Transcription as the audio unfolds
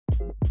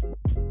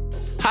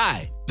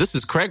Hi, this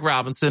is Craig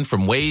Robinson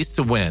from Ways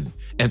to Win,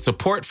 and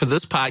support for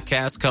this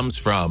podcast comes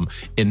from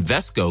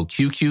Invesco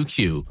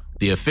QQQ,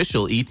 the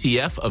official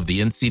ETF of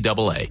the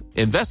NCAA.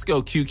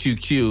 Invesco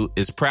QQQ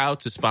is proud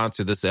to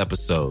sponsor this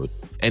episode,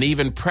 and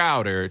even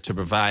prouder to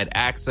provide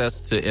access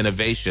to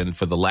innovation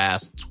for the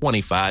last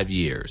 25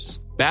 years.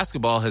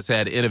 Basketball has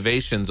had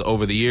innovations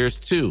over the years,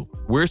 too.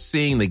 We're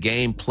seeing the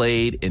game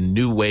played in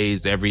new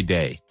ways every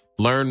day.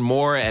 Learn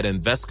more at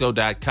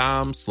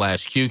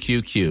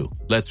Invesco.com/QQQ.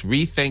 Let's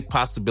rethink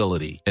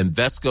possibility.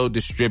 Invesco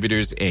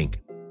Distributors, Inc.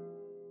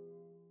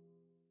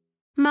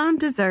 Mom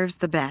deserves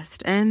the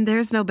best, and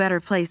there's no better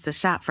place to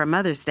shop for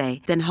Mother's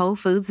Day than Whole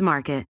Foods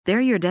Market.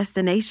 They're your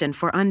destination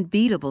for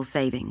unbeatable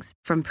savings,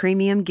 from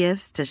premium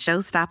gifts to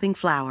show-stopping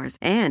flowers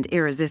and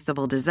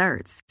irresistible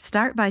desserts.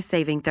 Start by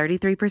saving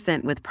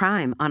 33% with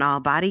Prime on all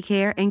body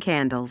care and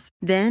candles.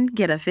 Then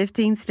get a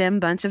 15-stem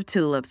bunch of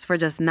tulips for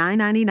just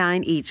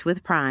 $9.99 each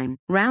with Prime.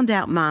 Round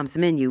out Mom's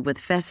menu with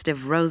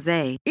festive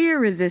rosé,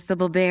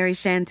 irresistible berry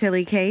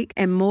chantilly cake,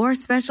 and more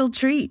special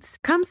treats.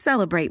 Come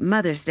celebrate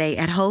Mother's Day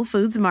at Whole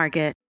Foods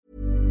Market.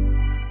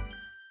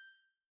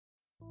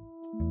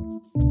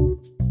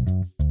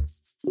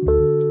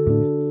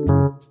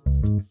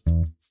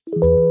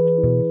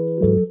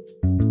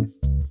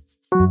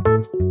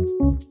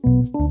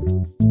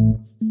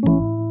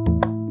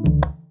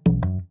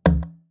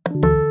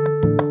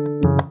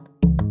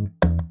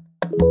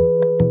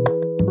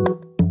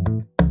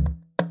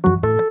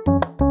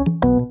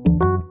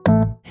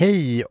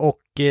 Hej och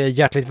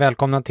hjärtligt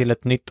välkomna till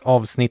ett nytt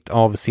avsnitt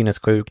av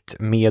Sinnessjukt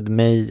med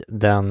mig,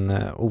 den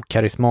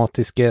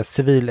okarismatiske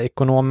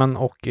civilekonomen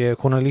och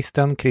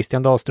journalisten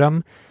Christian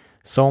Dahlström,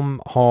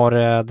 som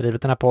har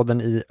drivit den här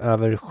podden i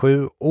över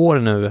 7 år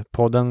nu.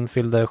 Podden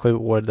fyllde 7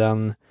 år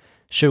den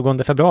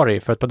 20 februari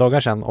för ett par dagar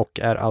sedan och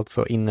är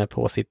alltså inne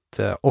på sitt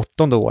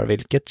 8:e år,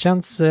 vilket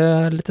känns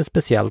lite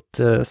speciellt.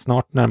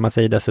 Snart närmar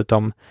sig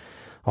dessutom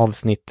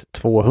avsnitt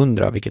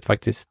 200, vilket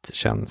faktiskt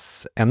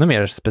känns ännu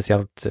mer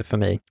speciellt för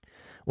mig.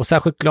 Och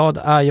särskilt glad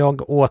är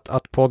jag åt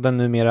att podden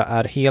numera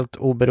är helt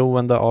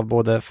oberoende av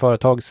både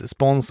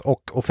företagsspons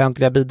och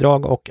offentliga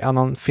bidrag och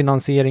annan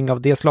finansiering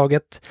av det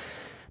slaget.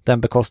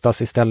 Den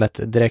bekostas istället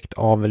direkt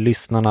av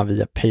lyssnarna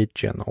via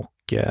Patreon, och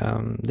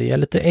det är jag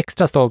lite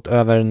extra stolt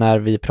över när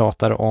vi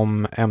pratar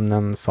om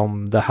ämnen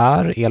som det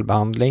här,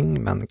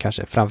 elbehandling, men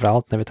kanske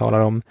framförallt när vi talar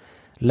om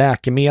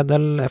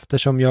läkemedel,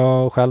 eftersom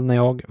jag själv när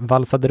jag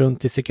valsade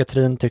runt i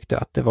psykiatrin tyckte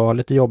att det var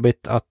lite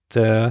jobbigt att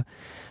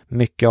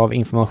mycket av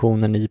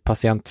informationen i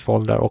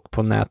patientfoldrar och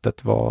på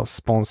nätet var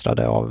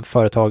sponsrade av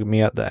företag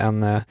med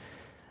en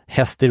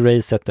häst i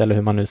racet, eller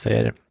hur man nu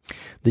säger.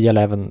 Det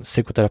gäller även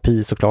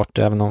psykoterapi såklart,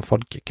 även om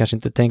folk kanske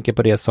inte tänker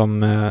på det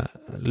som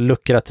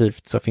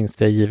lukrativt, så finns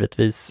det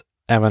givetvis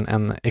även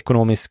en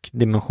ekonomisk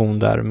dimension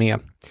där med.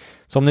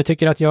 Så om ni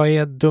tycker att jag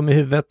är dum i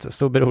huvudet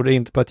så beror det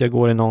inte på att jag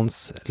går i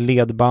någons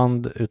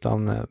ledband,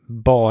 utan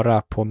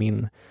bara på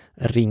min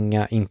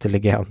ringa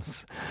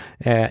intelligens.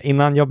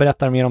 Innan jag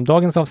berättar mer om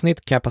dagens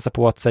avsnitt kan jag passa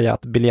på att säga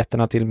att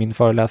biljetterna till min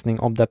föreläsning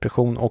om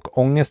depression och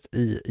ångest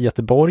i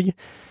Göteborg,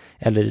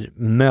 eller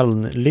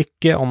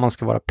Mölnlycke om man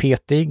ska vara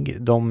petig,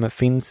 de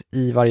finns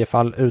i varje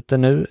fall ute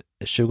nu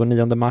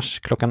 29 mars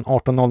klockan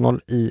 18.00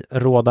 i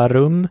Råda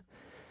rum.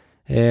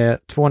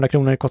 200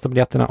 kronor kostar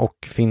biljetterna och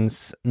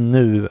finns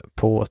nu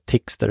på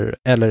Tixter,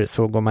 eller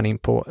så går man in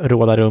på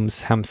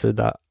Rådarums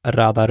hemsida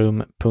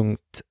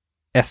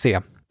radarum.se.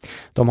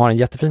 De har en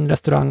jättefin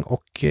restaurang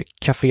och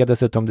café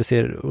dessutom. Det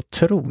ser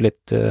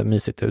otroligt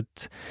mysigt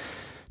ut.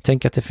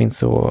 Tänk att det finns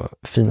så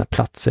fina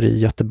platser i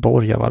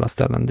Göteborg av alla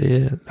ställen.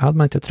 Det hade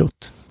man inte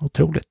trott.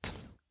 Otroligt.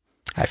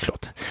 Nej,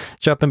 förlåt.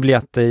 Köp en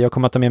biljett. Jag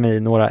kommer att ta med mig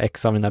några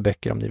ex av mina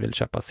böcker om ni vill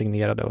köpa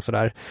signerade och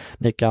sådär.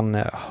 Ni kan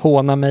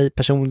håna mig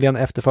personligen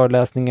efter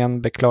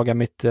föreläsningen, beklaga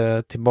mitt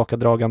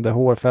tillbakadragande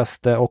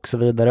hårfäste och så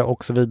vidare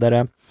och så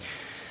vidare.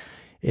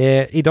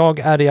 Idag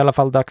är det i alla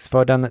fall dags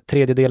för den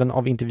 3:e delen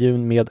av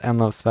intervjun med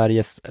en av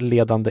Sveriges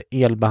ledande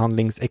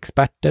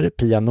elbehandlingsexperter,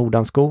 Pia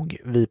Nordanskog.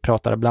 Vi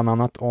pratar bland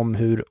annat om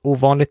hur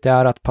ovanligt det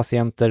är att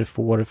patienter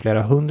får flera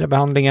 100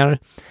 behandlingar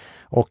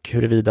och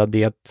huruvida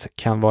det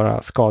kan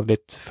vara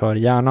skadligt för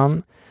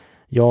hjärnan.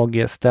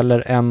 Jag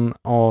ställer en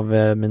av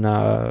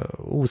mina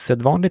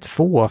osedvanligt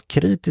få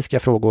kritiska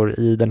frågor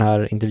i den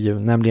här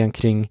intervjun, nämligen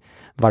kring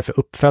varför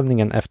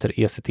uppföljningen efter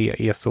ECT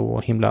är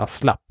så himla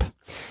slapp.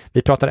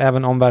 Vi pratar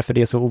även om varför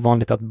det är så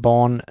ovanligt att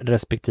barn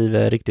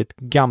respektive riktigt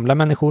gamla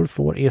människor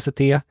får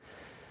ECT.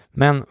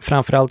 Men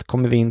framförallt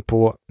kommer vi in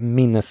på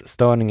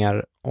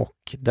minnesstörningar,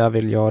 och där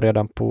vill jag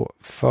redan på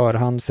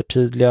förhand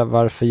förtydliga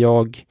varför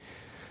jag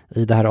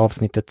i det här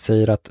avsnittet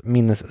säger att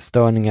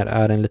minnesstörningar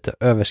är en lite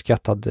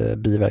överskattad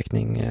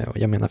biverkning.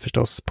 Jag menar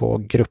förstås på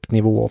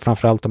gruppnivå, och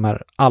framförallt de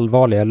här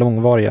allvarliga,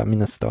 långvariga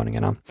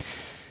minnesstörningarna.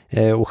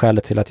 Och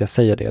skälet till att jag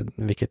säger det,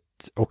 vilket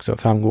också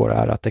framgår,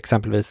 är att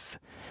exempelvis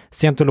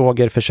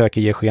scientologer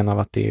försöker ge sken av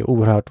att det är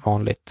oerhört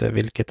vanligt,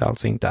 vilket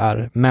alltså inte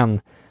är. Men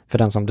för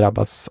den som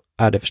drabbas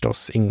är det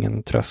förstås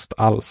ingen tröst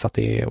alls att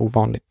det är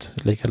ovanligt,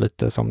 lika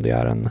lite som det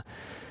är en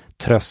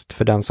tröst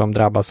för den som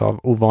drabbas av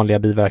ovanliga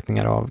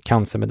biverkningar av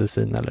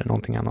cancermedicin eller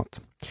någonting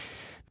annat.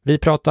 Vi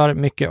pratar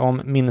mycket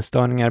om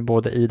minnesstörningar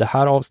både i det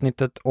här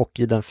avsnittet och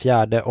i den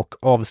 4:e och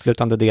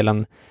avslutande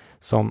delen,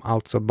 som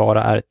alltså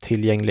bara är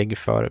tillgänglig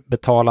för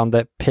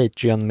betalande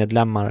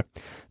Patreon-medlemmar.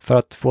 För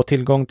att få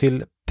tillgång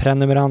till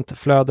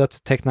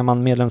prenumerantflödet tecknar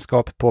man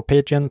medlemskap på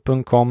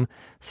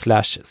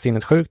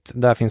patreon.com/sinnessjukt.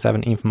 Där finns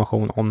även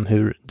information om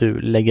hur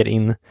du lägger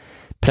in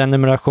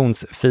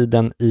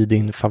prenumerationsfeeden i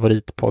din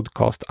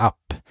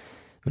favoritpodcast-app,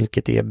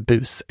 vilket är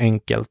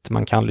busenkelt.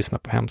 Man kan lyssna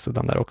på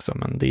hemsidan där också,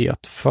 men det är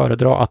att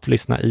föredra att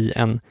lyssna i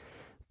en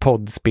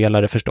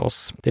poddspelare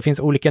förstås. Det finns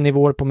olika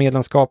nivåer på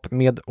medlemskap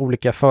med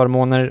olika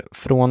förmåner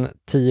från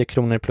 10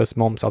 kronor plus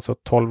moms, alltså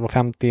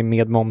 12,50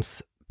 med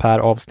moms per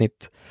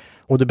avsnitt.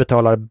 Och du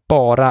betalar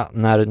bara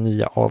när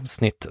nya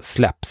avsnitt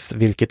släpps,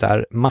 vilket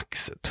är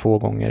max 2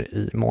 gånger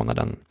i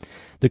månaden.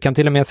 Du kan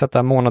till och med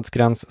sätta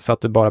månadsgräns så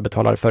att du bara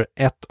betalar för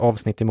ett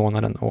avsnitt i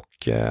månaden,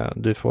 och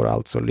du får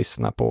alltså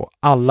lyssna på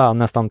alla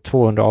nästan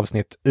 200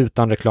 avsnitt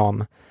utan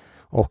reklam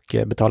och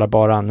betalar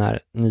bara när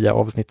nya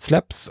avsnitt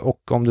släpps.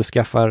 Och om du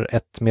skaffar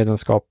ett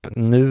medlemskap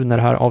nu när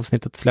det här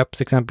avsnittet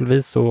släpps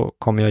exempelvis, så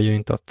kommer jag ju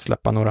inte att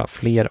släppa några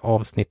fler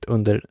avsnitt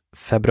under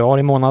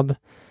februari månad.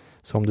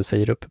 Så om du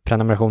säger upp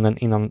prenumerationen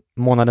innan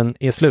månaden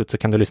är slut så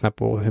kan du lyssna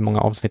på hur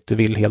många avsnitt du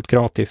vill helt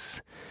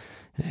gratis.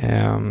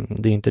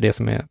 Det är inte det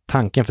som är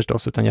tanken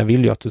förstås, utan jag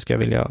vill ju att du ska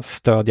vilja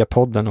stödja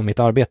podden och mitt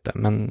arbete.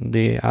 Men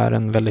det är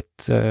en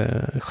väldigt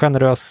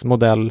generös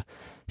modell,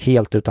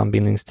 helt utan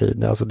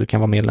bindningstid. Alltså du kan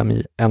vara medlem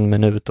i 1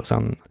 minut och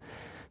sen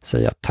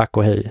säga tack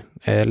och hej.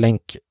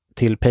 Länk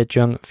till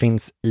Patreon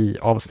finns i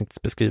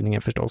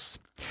avsnittsbeskrivningen förstås.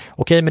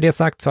 Okej, med det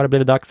sagt så har det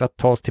blivit dags att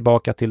ta oss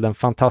tillbaka till den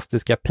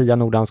fantastiska Pia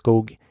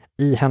Nordanskog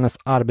i hennes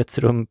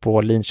arbetsrum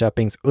på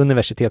Linköpings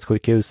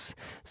universitetssjukhus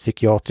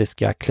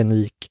psykiatriska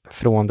klinik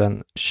från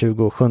den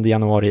 27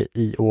 januari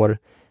i år.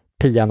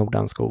 Pia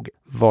Nordanskog,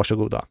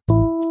 varsågoda.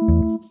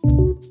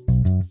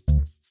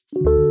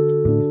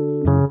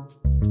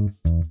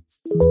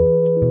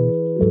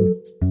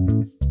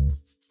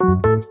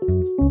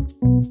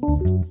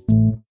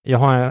 Jag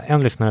har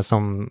en lyssnare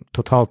som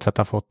totalt sett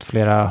har fått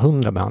flera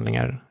 100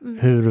 behandlingar.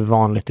 Hur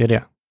vanligt är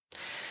det?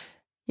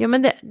 Ja,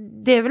 men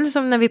det är väl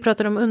som när vi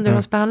pratade om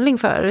underhållsbehandling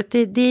förut.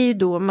 Det är ju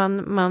då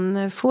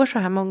man får så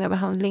här många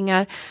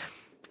behandlingar.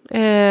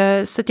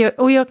 Så att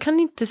jag kan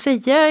inte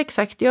säga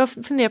exakt. Jag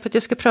funderar på att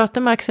jag ska prata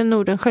med Axel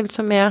Nordenskjöld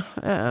som är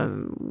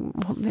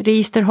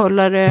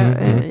registerhållare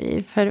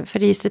för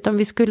registret. Om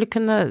vi skulle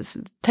kunna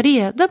ta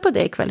reda på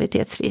det i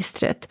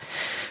kvalitetsregistret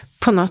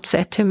på något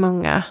sätt, hur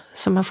många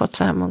som har fått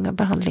så här många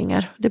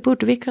behandlingar. Det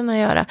borde vi kunna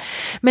göra.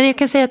 Men jag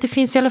kan säga att det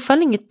finns i alla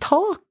fall inget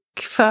tak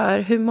för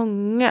hur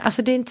många,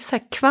 alltså det är inte så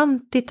här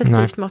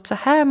kvantitativt mått, så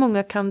här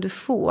många kan du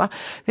få.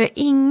 Vi har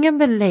ingen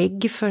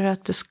belägg för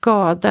att det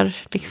skadar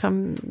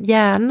liksom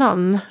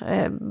hjärnan,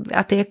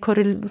 att det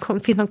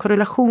finns någon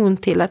korrelation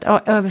till att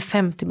över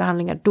 50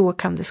 behandlingar då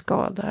kan det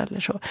skada eller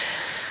så.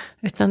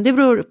 Utan det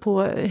beror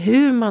på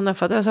hur man har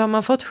fått. Alltså har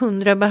man fått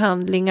 100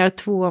 behandlingar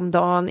 2 om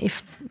dagen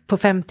på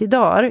 50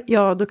 dagar,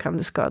 ja då kan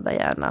det skada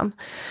hjärnan.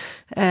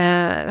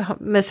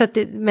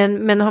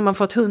 Men har man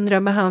fått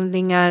 100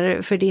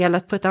 behandlingar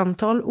fördelat på ett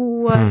antal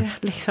år,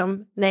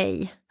 liksom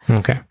nej.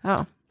 Okej.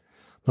 Ja.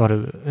 Då har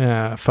du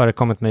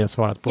förekommit mig och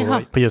svarat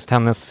på just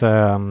hennes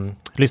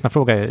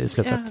lyssnarfråga i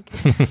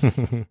slutet.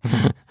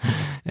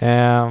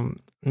 Ja.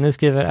 Ni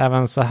skriver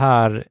även så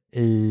här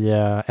i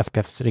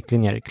SPFs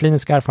riktlinjer.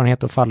 Klinisk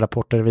erfarenhet och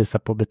fallrapporter visar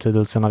på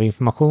betydelsen av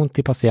information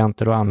till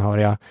patienter och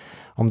anhöriga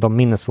om de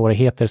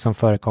minnessvårigheter som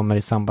förekommer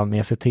i samband med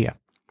ECT.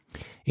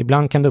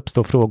 Ibland kan det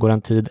uppstå frågor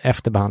en tid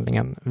efter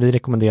behandlingen. Vi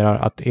rekommenderar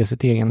att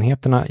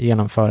ECT-enheterna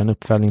genomför en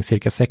uppföljning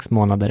cirka 6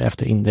 månader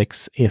efter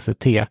index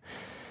ECT.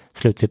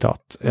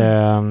 Slutcitat.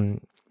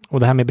 Och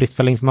det här med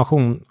bristfällig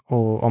information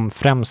och om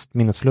främst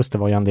minnesförluster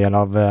var ju en del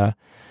av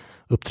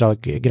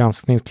Uppdrag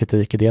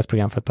granskningskritik i deras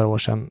program för ett par år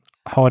sedan.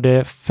 Har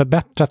det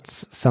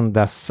förbättrats sedan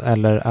dess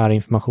eller är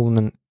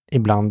informationen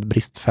ibland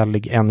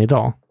bristfällig än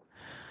idag?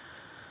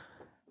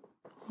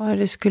 Ja,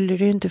 det skulle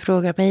du inte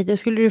fråga mig. Det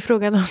skulle du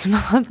fråga någon som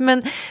har.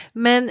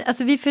 Men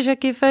alltså, vi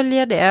försöker ju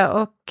följa det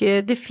och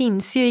det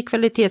finns ju i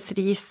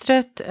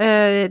kvalitetsregistret.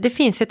 Det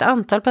finns ett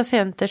antal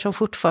patienter som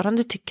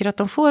fortfarande tycker att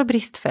de får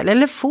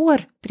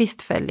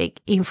bristfällig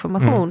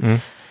information.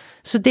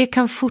 Så det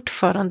kan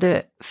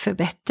fortfarande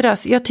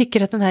förbättras. Jag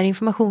tycker att den här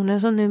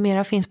informationen som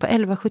numera finns på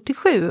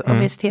 1177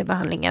 om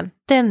ECT-behandlingen,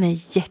 den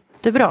är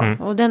jättebra.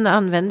 Och den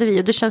använder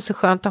vi och det känns så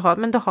skönt att ha.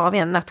 Men då har vi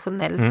en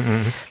nationell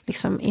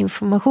liksom,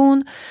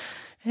 information.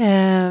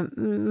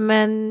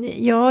 Men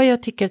ja,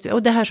 jag tycker att,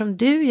 och det här som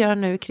du gör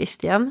nu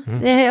Christian,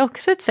 det är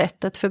också ett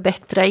sätt att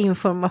förbättra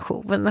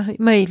informationen,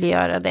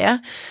 möjliggöra det.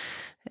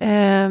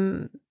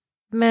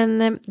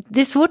 Men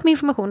det är svårt med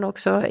information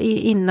också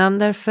innan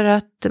därför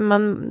att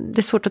det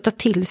är svårt att ta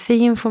till sig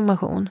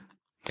information.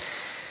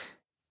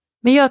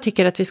 Men jag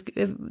tycker att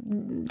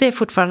det är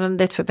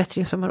fortfarande ett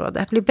förbättringsområde.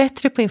 Att bli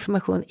bättre på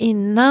information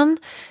innan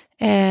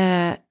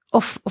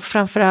Och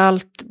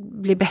framförallt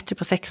bli bättre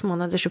på 6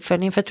 månaders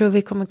uppföljning. För jag tror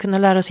vi kommer kunna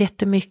lära oss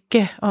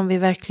jättemycket om vi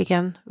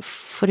verkligen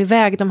får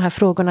iväg de här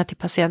frågorna till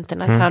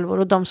patienterna ett halvår.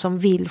 Och de som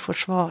vill får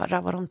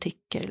svara vad de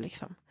tycker.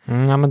 Liksom.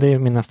 Ja, men det är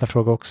min nästa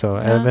fråga också.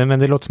 Ja. Men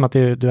det låter som att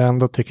du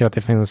ändå tycker att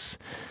det finns...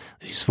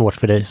 Det är svårt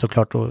för dig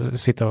såklart att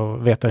sitta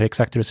och veta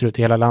exakt hur det ser ut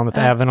i hela landet,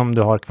 även om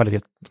du har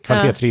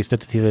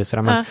kvalitetsregistret till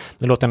det. Men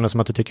det låter ändå som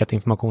att du tycker att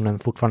informationen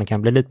fortfarande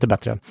kan bli lite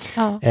bättre.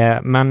 Ja.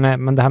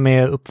 Men det här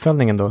med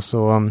uppföljningen då,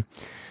 så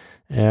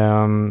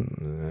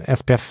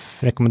SPF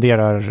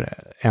rekommenderar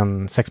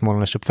en 6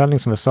 månaders uppföljning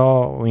som vi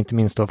sa, och inte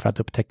minst då för att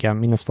upptäcka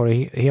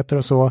minnessvårigheter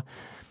och så.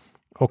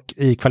 Och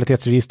i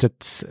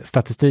kvalitetsregistrets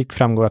statistik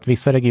framgår att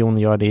vissa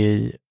regioner gör det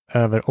i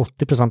över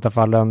 80% av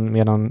fallen,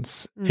 medan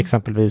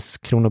exempelvis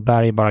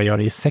Kronoberg bara gör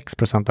det i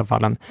 6% av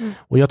fallen.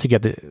 Och jag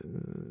tycker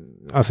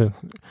att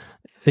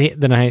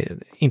den här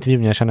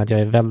intervjun, jag känner att jag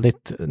är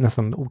väldigt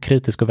nästan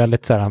okritisk och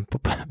väldigt så här,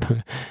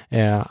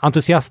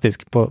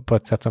 entusiastisk på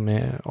ett sätt som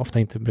jag ofta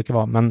inte brukar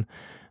vara.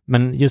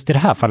 Men just i det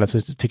här fallet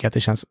så tycker jag att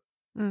det känns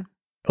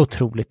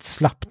otroligt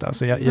slappt.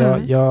 Alltså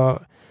jag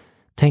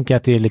tänker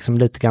att det är liksom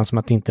lite grann som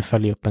att inte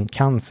följa upp en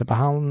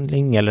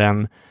cancerbehandling eller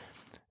en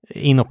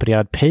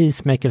inopererad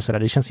pacemaker och sådär.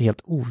 Det känns ju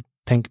helt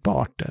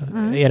otänkbart.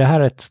 Är det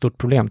här ett stort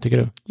problem, tycker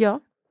du? Ja.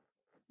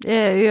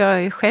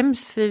 Jag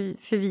skäms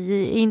för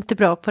vi är inte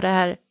bra på det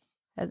här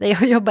där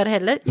jag jobbar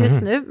heller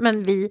just nu.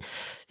 Men vi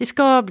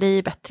ska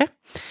bli bättre.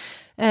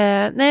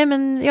 Nej,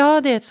 men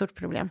ja, det är ett stort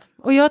problem.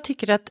 Och jag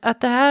tycker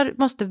att det här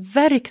måste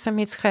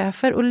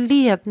verksamhetschefer och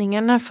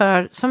ledningarna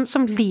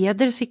som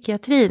leder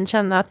psykiatrin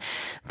känna att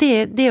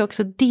det är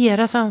också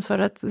deras ansvar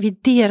att vid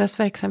deras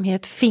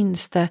verksamhet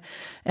finns det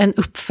en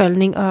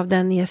uppföljning av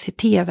den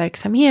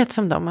ECT-verksamhet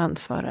som de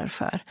ansvarar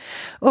för.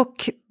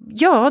 Och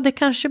ja, det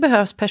kanske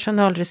behövs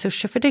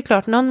personalresurser, för det är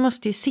klart, någon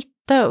måste ju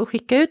sitta och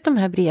skicka ut de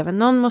här breven.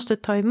 Någon måste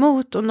ta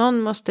emot och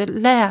någon måste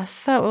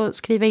läsa och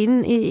skriva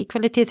in i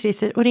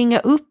kvalitetsregister och ringa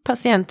upp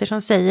patienter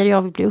som säger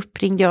jag vill bli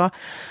uppringd,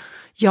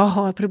 jag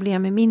har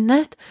problem med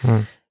minnet.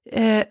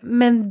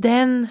 Men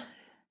den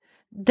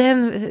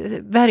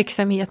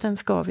verksamheten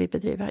ska vi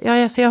bedriva.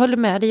 Ja, så jag håller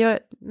med dig.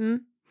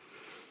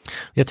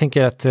 Jag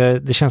tänker att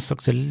det känns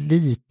också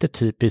lite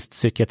typiskt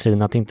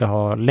psykiatrin att inte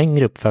ha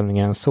längre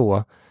uppföljningar än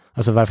så.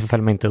 Alltså varför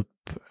följer man inte upp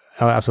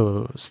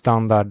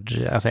standard,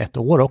 1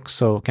 år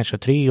också, kanske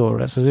 3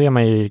 år. Så gör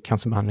man ju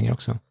cancerbehandlingar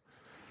också.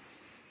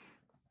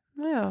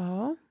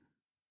 Ja.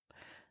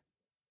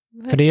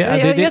 För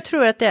jag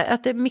tror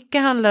att det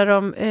mycket handlar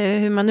om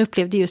hur man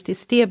upplevde just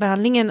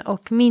ECT-behandlingen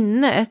och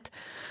minnet.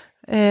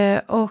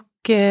 Och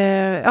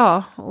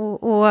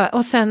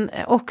sen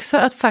också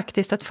att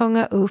faktiskt att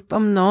fånga upp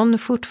om någon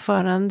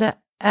fortfarande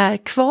är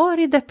kvar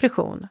i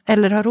depression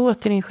eller har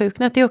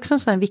återinsjuknat. Det är också en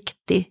sån här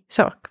viktig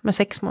sak med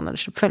 6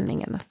 månaders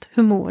uppföljningen. Att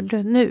hur mår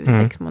du nu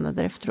 6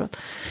 månader efteråt?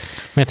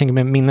 Men jag tänker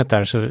med minnet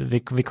där, så vi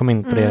kommer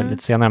in på det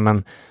lite senare,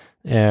 men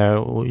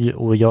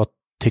och jag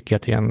tycker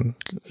att det är en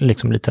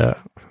liksom lite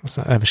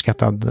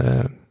överskattad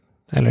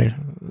eller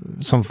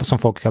som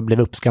folk har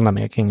blivit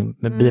uppskannade med kring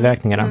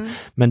biverkningarna.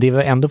 Men det är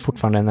ändå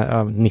fortfarande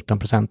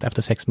 19%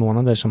 efter 6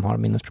 månader som har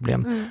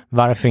minnesproblem.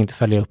 Varför inte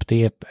följa upp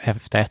det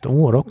efter 1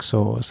 år också?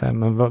 Och säga,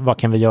 men vad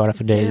kan vi göra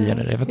för dig?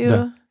 Eller, jag vet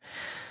inte.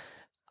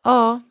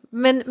 Ja,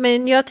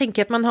 men jag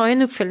tänker att man har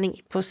en uppföljning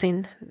på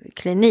sin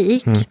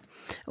klinik.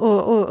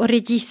 Och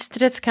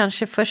registrets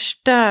kanske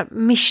första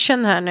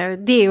mission här nu,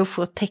 det är att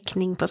få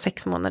täckning på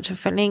 6 månaders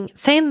uppföljning.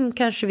 Sen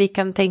kanske vi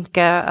kan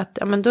tänka att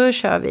men då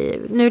kör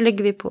vi, nu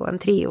lägger vi på en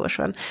 3-års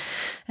och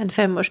en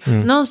 5-års.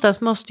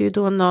 Någonstans måste ju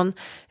då någon,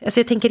 alltså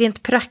jag tänker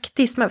rent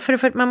praktiskt,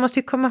 för man måste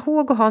ju komma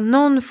ihåg att ha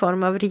någon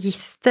form av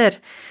register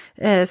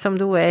som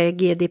då är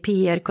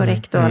GDPR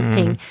korrekt och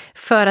allting,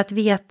 för att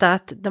veta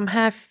att de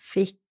här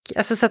fick,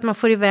 alltså så att man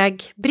får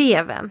iväg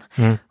breven.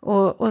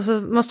 Och så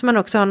måste man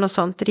också ha något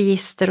sånt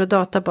register och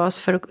databas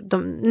för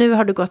nu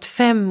har det gått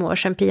 5 år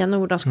sedan Pia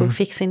Nordanskog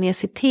fick sin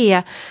ECT.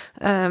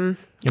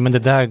 Ja, men det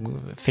där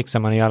fixar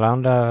man i alla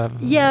andra,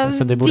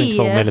 så det borde inte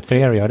vara omöjligt för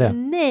er att göra det.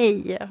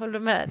 Nej, jag håller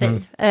med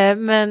dig.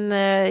 Men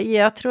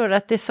jag tror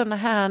att det är sådana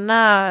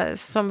här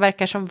som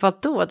verkar som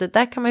vadå, det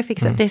där kan man ju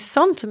fixa. Det är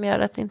sånt som gör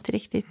att det inte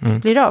riktigt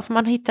blir av, för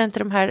man hittar inte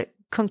de här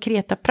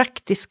konkreta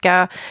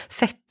praktiska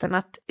sätten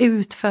att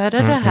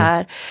utföra det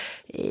här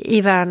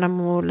i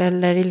Värnamo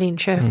eller i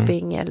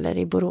Linköping eller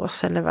i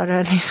Borås eller vad det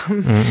är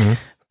liksom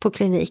på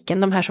kliniken.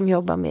 De här som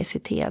jobbar med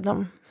ECT,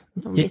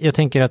 jag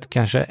tänker att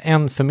kanske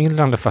en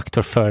förmildrande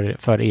faktor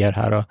för er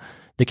här då,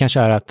 det kanske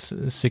är att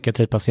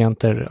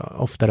psykiatripatienter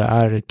oftare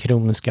är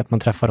kroniska, att man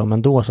träffar dem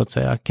ändå så att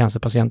säga.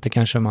 Cancerpatienter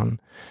kanske man,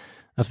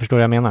 alltså förstår du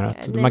vad jag menar?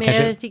 Att nej, man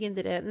kanske, jag tycker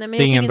inte det. Nej, det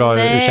är ingen bra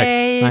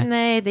ursäkt.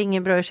 Nej, det är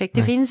ingen bra ursäkt.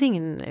 Det finns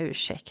ingen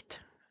ursäkt.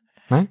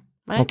 Nej.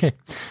 Okej.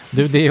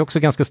 Det är också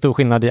ganska stor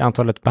skillnad i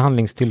antalet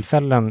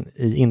behandlingstillfällen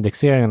i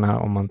indexeringarna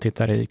om man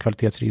tittar i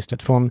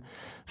kvalitetsregistret. Från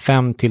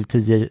 5 till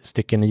 10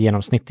 stycken i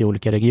genomsnitt i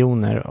olika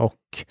regioner, och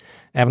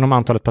även om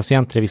antalet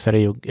patienter i vissa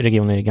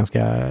regioner är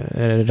ganska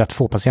rätt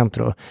få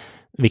patienter då,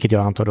 vilket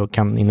jag antar då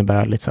kan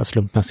innebära lite så här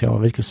slumpmässiga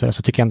avvikelser,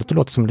 så tycker jag ändå att det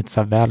låter som lite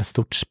så här väl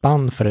stort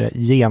spann för det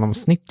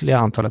genomsnittliga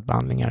antalet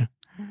behandlingar.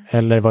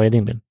 Eller vad är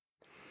din bild?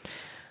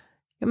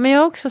 Ja, men jag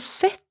har också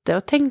sett det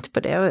och tänkt på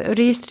det. Och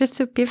registrets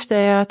uppgift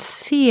är att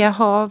se,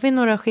 har vi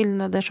några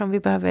skillnader som vi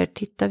behöver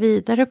titta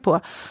vidare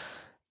på?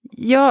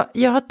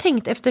 Jag har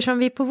tänkt, eftersom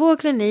vi på vår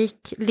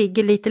klinik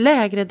ligger lite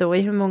lägre då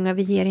i hur många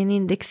vi ger i en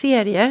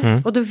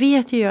indexserie. Och då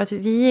vet jag att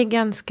vi är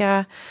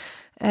ganska...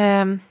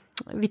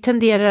 vi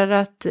tenderar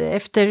att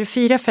efter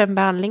 4-5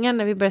 behandlingar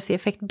när vi börjar se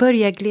effekt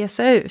börja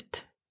glesa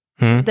ut.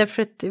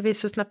 Därför att vi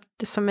så snabbt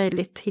som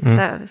möjligt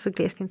hitta så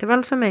glest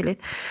intervall som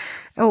möjligt.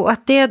 Och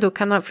att det då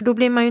kan ha, för då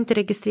blir man ju inte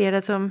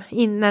registrerad som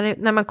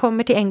när man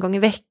kommer till en gång i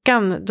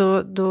veckan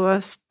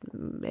då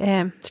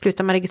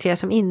slutar man registrera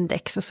som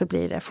index och så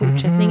blir det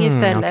fortsättning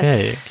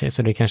istället. Okej,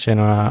 så det kanske är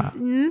några...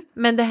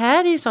 Men det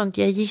här är ju sånt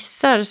jag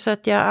gissar, så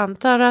att jag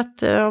antar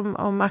att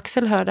om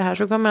Axel hör det här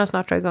så kommer han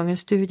snart dra igång en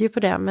studie på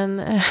det,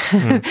 men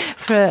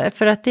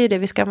för att det är det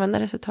vi ska använda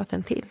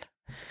resultaten till.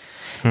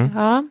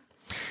 Ja.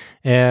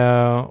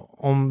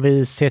 Om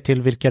vi ser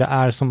till vilka det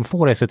är som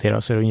får ECT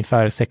då, så är det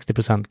ungefär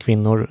 60%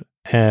 kvinnor,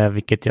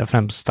 vilket jag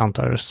främst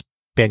antar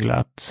speglar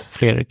att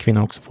fler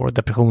kvinnor också får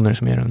depressioner,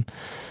 som är den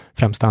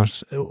främsta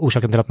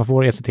orsaken till att man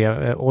får ECT.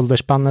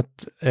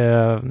 Åldersspannet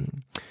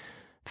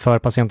för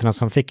patienterna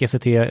som fick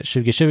ECT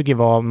 2020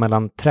 var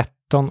mellan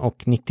 13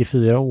 och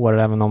 94 år,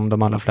 även om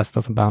de allra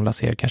flesta som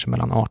behandlas är kanske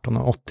mellan 18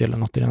 och 80 eller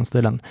något i den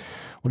stilen.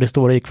 Och det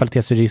står i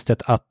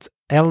kvalitetsregistret att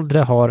äldre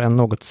har en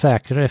något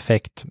säkrare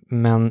effekt,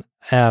 men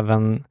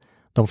även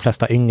de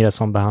flesta yngre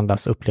som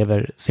behandlas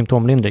upplever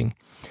symptomlindring.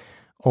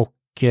 Och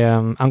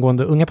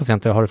angående unga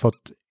patienter har du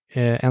fått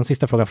en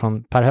sista fråga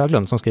från Per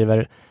Höglund som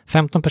skriver: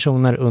 15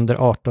 personer under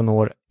 18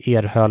 år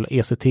erhöll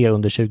ECT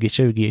under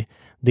 2020.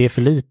 Det är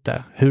för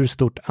lite.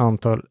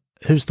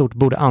 Hur stort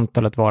borde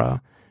antalet vara?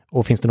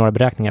 Och finns det några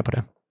beräkningar på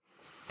det?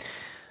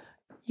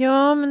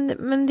 Ja,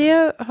 men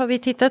det har vi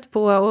tittat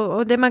på,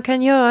 och det man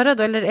kan göra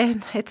då,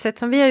 eller ett sätt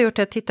som vi har gjort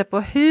är att titta på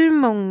hur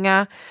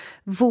många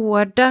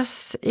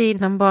vårdas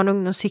inom barn- och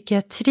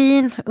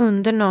ungdomspsykiatrin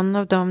under någon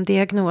av de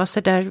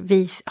diagnoser där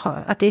vi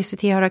har, att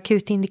ECT har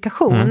akut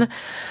indikation.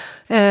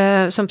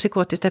 Som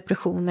psykotisk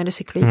depression eller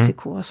cyklid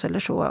psykos eller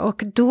så.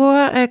 Och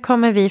då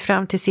kommer vi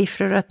fram till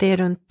siffror att det är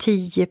runt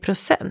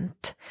 10%.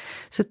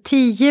 Så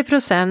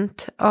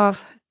 10% av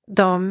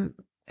de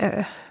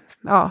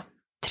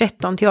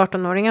 13 till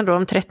 18-åringar då,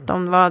 om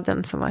 13 var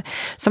den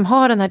som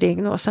har den här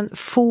diagnosen,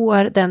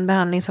 får den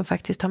behandling som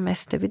faktiskt har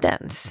mest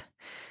evidens.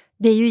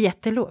 Det är ju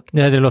jättelågt.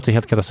 Ja, det låter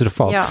helt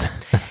katastrofalt. Ja.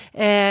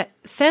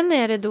 Sen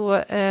är det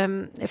då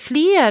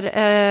fler,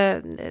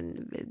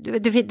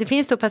 det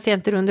finns då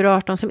patienter under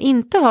 18 som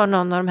inte har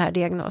någon av de här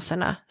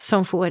diagnoserna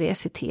som får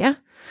ECT.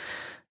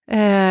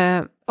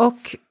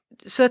 Och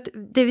så att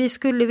det vi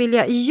skulle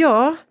vilja,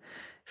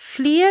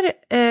 fler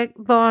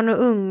barn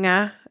och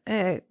unga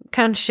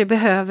kanske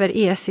behöver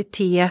ECT,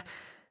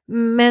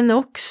 men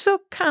också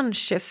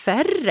kanske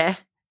färre.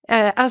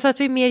 Alltså att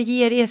vi mer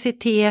ger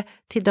ECT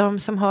till de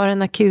som har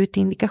en akut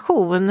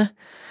indikation.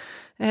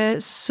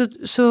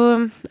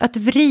 Så att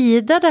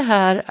vrida det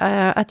här,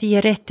 att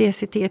ge rätt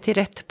ECT till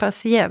rätt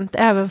patient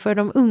även för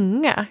de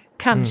unga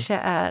kanske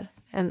är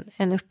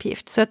en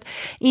uppgift. Så att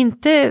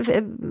inte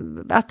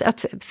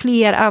att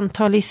fler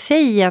antal i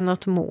sig är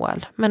något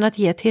mål, men att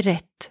ge till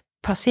rätt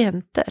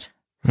patienter.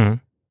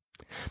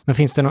 Men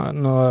finns det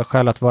några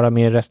skäl att vara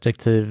mer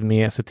restriktiv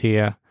med ECT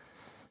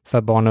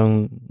för barn och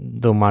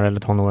ungdomar eller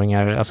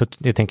tonåringar? Alltså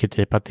jag tänker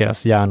typ att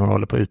deras hjärnor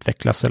håller på att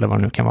utvecklas eller vad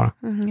det nu kan vara.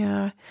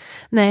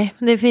 Nej,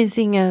 det finns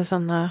inga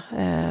sådana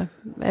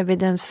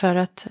evidens för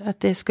att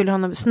det skulle ha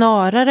något.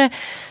 Snarare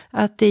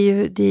att det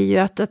är ju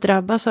att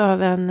drabbas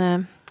av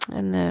en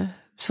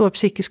svår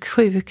psykisk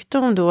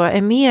sjukdom då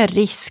är mer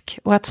risk,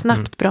 och att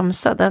snabbt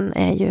bromsa den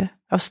är ju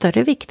av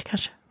större vikt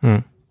kanske.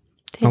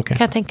 Det kan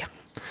jag tänka.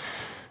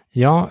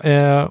 Ja,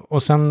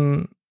 och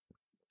sen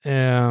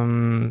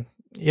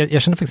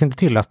jag känner faktiskt inte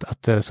till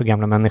att så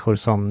gamla människor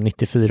som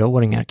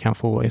 94-åringar kan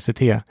få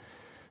ECT.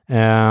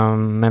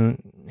 Men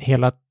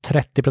hela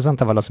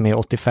 30% av alla som är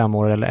 85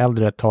 år eller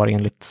äldre tar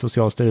enligt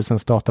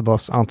Socialstyrelsens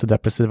databas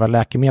antidepressiva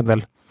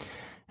läkemedel.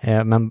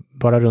 Men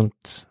bara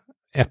runt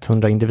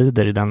 100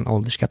 individer i den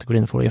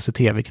ålderskategorin får ECT,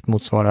 vilket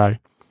motsvarar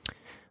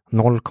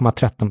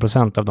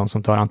 0,13% av de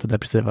som tar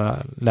antidepressiva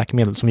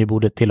läkemedel, som ju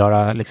borde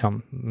tillhöra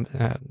liksom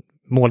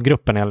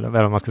målgruppen, eller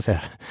vad man ska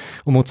säga.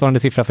 Och motsvarande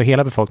siffra för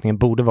hela befolkningen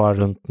borde vara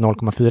runt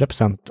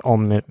 0,4%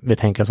 om vi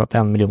tänker oss att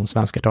 1 miljon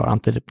svenskar tar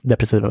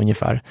antidepressiva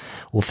ungefär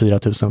och 4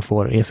 000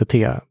 får ECT.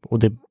 Och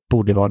det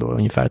borde vara då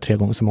ungefär 3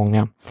 gånger så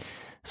många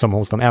som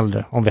hos de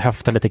äldre. Om vi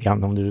höftar lite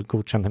grann, om du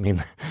godkänner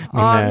min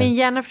min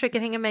hjärna försöker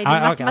hänga med i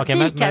din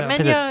matematik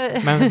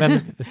här.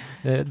 Men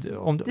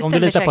om du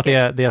litar på att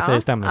det jag säger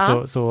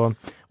stämmer. Så,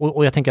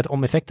 och jag tänker att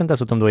om effekten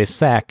dessutom då är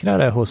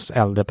säkrare hos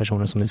äldre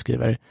personer som ni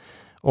skriver,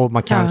 och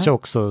man kanske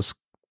också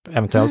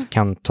eventuellt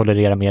kan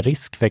tolerera mer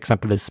risk för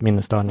exempelvis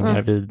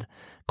minnesstörningar vid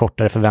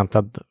kortare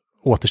förväntad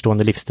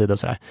återstående livstid och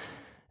sådär.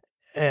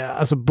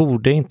 Alltså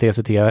borde inte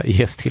ECT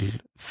ges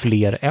till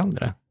fler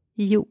äldre?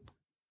 Jo.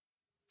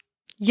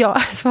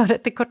 Ja,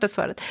 det korta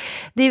svaret.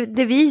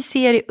 Det vi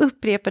ser i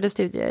upprepade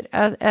studier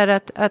är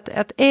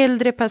att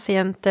äldre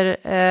patienter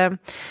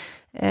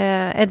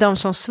är de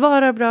som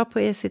svarar bra på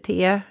ECT,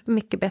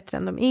 mycket bättre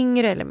än de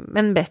yngre,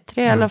 men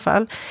bättre i alla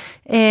fall.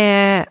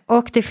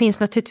 Och det finns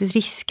naturligtvis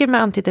risker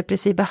med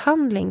antidepressiv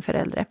behandling för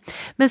äldre.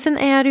 Men sen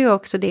är det ju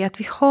också det att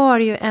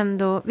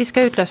vi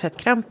ska utlösa ett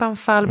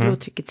krampanfall,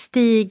 blodtrycket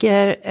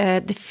stiger,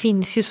 det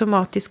finns ju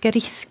somatiska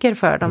risker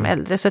för de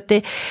äldre. Så att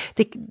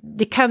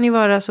det kan ju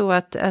vara så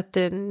att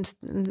det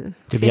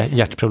blir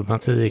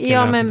hjärtproblematik.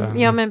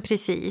 Ja, men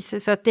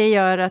precis. Så att det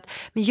gör att,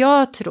 men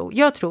jag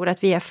tror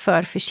att vi är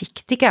för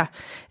försiktiga.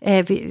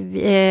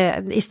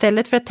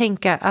 Istället för att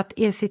tänka att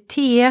ECT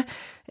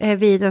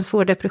vid en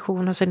svår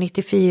depression hos en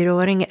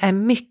 94-åring är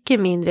mycket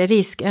mindre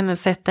risk än att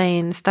sätta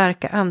in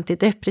starka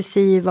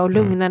antidepressiva och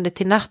lugnande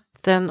till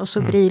natten och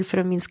Sobril för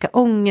att minska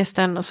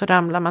ångesten, och så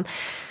ramlar man.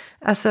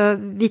 Alltså,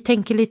 vi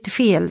tänker lite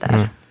fel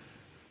där.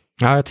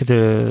 Ja, jag tyckte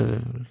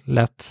det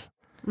lät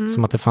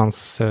som att det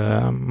fanns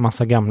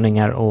massa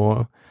gamlingar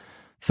och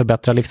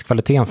förbättra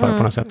livskvaliteten för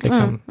på något sätt.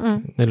 Liksom.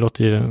 Det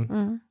låter ju...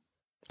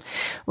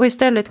 Och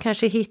istället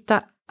kanske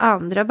hitta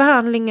andra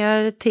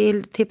behandlingar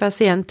till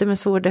patienter med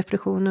svår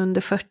depression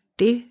under 40.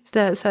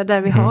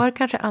 Där vi har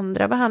kanske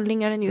andra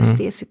behandlingar än just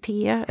ECT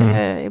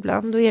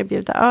ibland och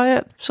erbjuda.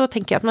 Ja, så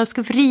tänker jag att man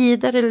ska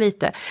vrida det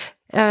lite.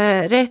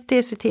 Rätt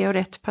ECT och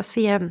rätt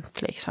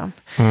patient liksom.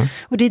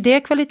 Och det är det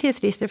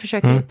kvalitetsregistret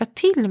försöker hjälpa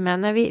till med.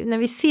 När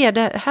vi ser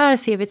det, här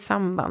ser vi ett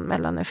samband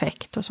mellan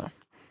effekt och så.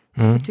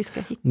 Att vi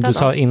ska hitta du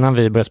sa innan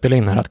vi började spela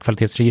in här att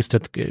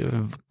kvalitetsregistret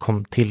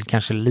kom till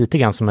kanske lite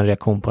grann som en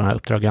reaktion på den här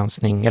Uppdrag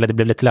granskning, eller det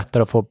blev lite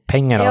lättare att få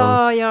pengar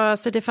av. Ja,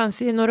 så det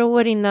fanns ju några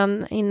år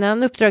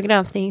innan Uppdrag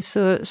granskning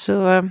så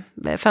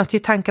fanns det ju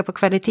tankar på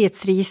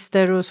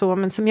kvalitetsregister och så,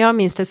 men som jag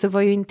minns det så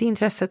var ju inte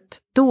intresset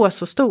då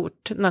så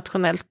stort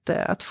nationellt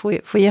att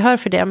få gehör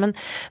för det,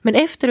 men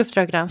efter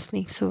Uppdrag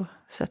granskning så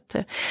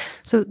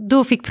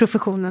då fick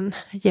professionen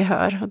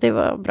gehör och det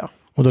var bra.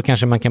 Och då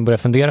kanske man kan börja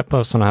fundera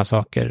på sådana här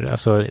saker,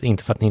 alltså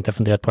inte för att ni inte har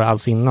funderat på det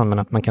alls innan, men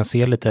att man kan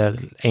se lite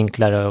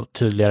enklare och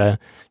tydligare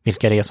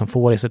vilka det är som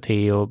får ECT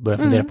och börja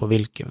fundera på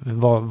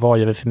vad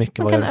gör vi för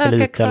mycket, vad gör vi för lite.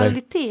 Man kan öka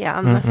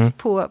kvaliteten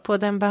på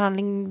den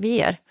behandling vi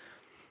ger.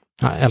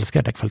 Jag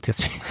älskar det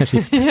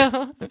kvalitetsregistret.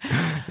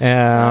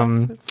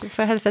 Du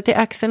får hälsa till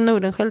Axel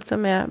Nordenskjöld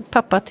som är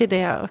pappa till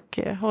det och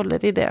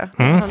håller i det.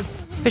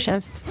 Hans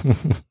förtjänst.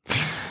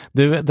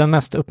 Den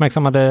mest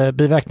uppmärksammade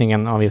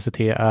biverkningen av ECT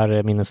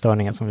är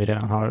minnesstörningar som vi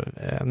redan har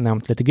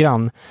nämnt lite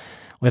grann.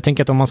 Och jag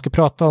tänker att om man ska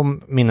prata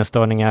om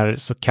minnesstörningar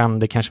så kan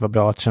det kanske vara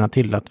bra att känna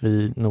till att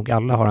vi nog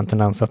alla har en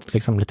tendens att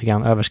liksom lite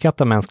grann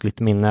överskatta mänskligt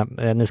minne.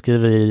 Ni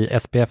skriver i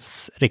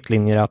SPFs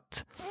riktlinjer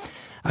att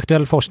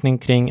aktuell forskning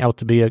kring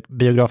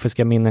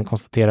autobiografiska minnen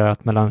konstaterar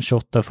att mellan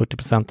 28 och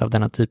 40% av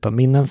denna typ av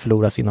minnen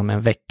förloras inom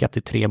en vecka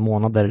till 3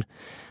 månader.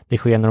 Det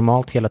sker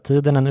normalt hela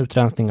tiden en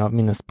utrensning av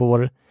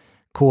minnesspår.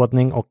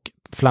 Kodning och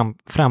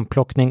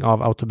framplockning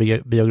av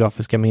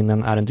autobiografiska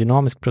minnen är en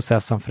dynamisk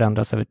process som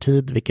förändras över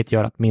tid, vilket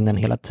gör att minnen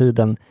hela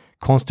tiden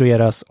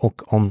konstrueras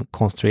och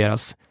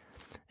omkonstrueras.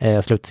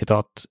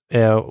 Slutcitat.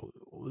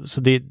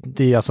 Så det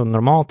är alltså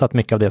normalt att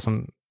mycket av det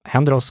som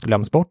händer oss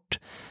glöms bort.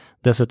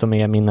 Dessutom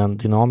är minnen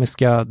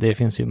dynamiska. Det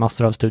finns ju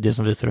massor av studier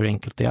som visar hur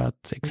enkelt det är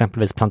att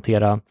exempelvis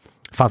plantera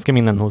falska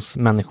minnen hos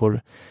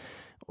människor.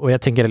 Och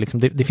jag tänker liksom,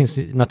 det finns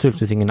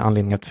naturligtvis ingen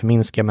anledning att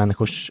förminska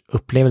människors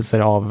upplevelser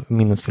av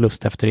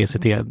minnesförlust efter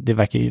ECT. Det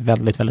verkar ju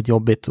väldigt, väldigt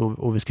jobbigt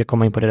och vi ska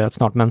komma in på det rätt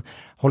snart. Men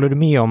håller du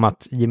med om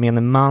att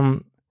gemene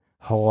man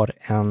har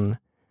en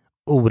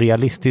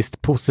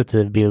orealistiskt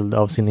positiv bild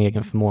av sin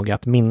egen förmåga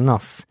att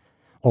minnas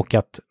och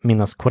att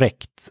minnas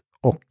korrekt?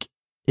 Och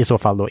i så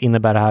fall då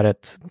innebär det här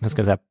ett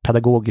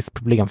pedagogiskt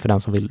problem för den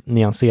som vill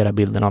nyansera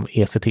bilden av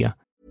ECT?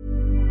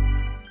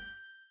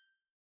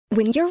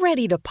 When you're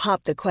ready to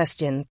pop the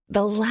question,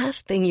 the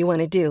last thing you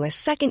want to do is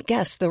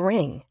second-guess the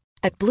ring.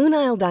 At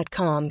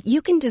BlueNile.com,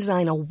 you can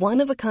design a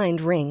one-of-a-kind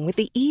ring with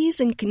the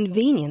ease and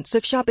convenience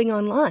of shopping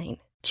online.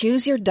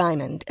 Choose your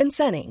diamond and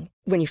setting.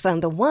 When you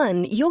find the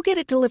one, you'll get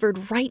it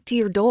delivered right to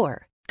your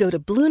door. Go to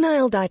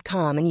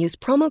BlueNile.com and use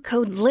promo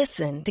code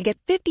LISTEN to get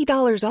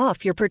 $50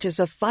 off your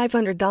purchase of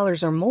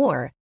 $500 or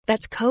more.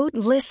 That's code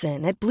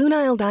LISTEN at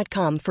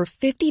BlueNile.com for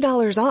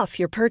 $50 off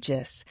your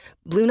purchase.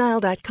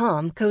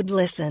 BlueNile.com, code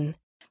LISTEN.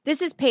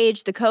 This is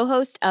Paige, the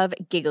co-host of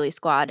Giggly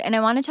Squad, and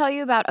I want to tell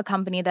you about a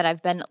company that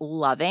I've been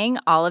loving,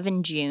 Olive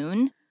 &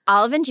 June.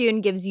 Olive &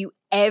 June gives you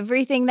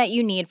everything that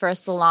you need for a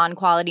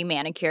salon-quality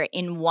manicure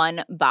in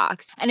one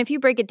box. And if you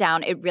break it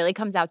down, it really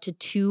comes out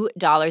to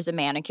 $2 a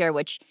manicure,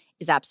 which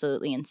is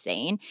absolutely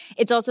insane.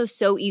 It's also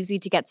so easy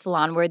to get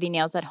salon-worthy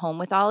nails at home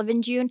with Olive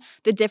 & June.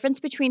 The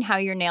difference between how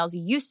your nails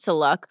used to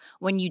look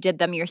when you did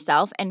them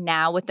yourself and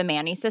now with the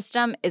Mani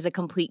system is a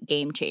complete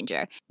game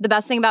changer. The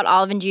best thing about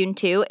Olive & June,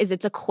 too, is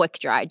it's a quick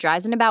dry.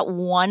 Dries in about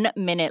 1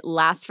 minute,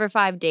 lasts for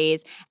 5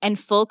 days, and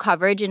full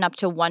coverage in up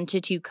to 1 to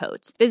 2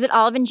 coats. Visit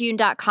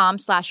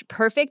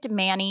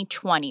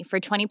oliveandjune.com/perfectmani20 for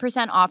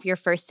 20% off your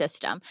first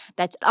system.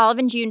 That's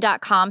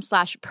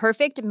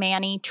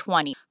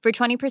oliveandjune.com/perfectmani20 for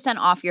 20%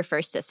 off your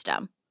first system.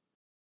 system.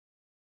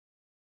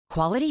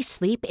 Quality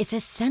sleep is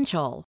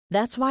essential.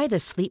 That's why the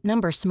Sleep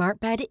Number Smart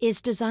Bed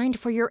is designed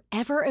for your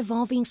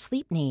ever-evolving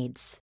sleep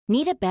needs.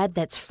 Need a bed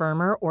that's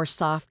firmer or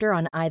softer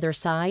on either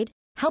side?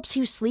 Helps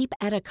you sleep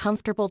at a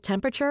comfortable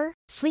temperature?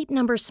 Sleep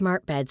Number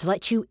Smart Beds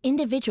let you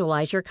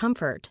individualize your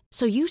comfort,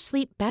 so you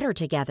sleep better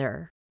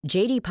together.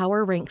 J.D.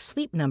 Power ranks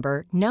Sleep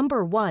Number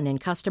 #1 in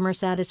customer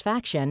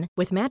satisfaction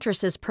with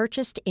mattresses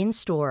purchased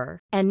in-store.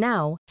 And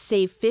now,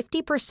 save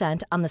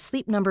 50% on the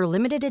Sleep Number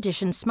Limited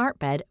Edition Smart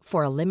Bed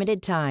for a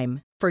limited time.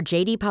 For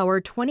J.D.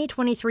 Power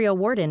 2023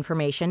 award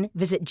information,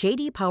 visit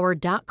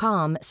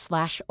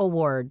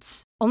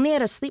jdpower.com/awards. Only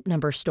at a Sleep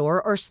Number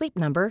store or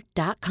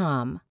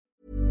sleepnumber.com.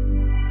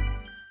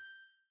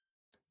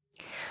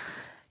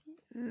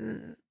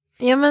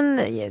 Ja,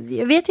 men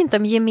jag vet inte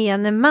om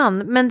gemene man,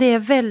 men det är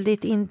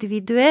väldigt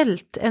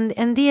individuellt.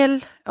 En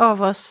del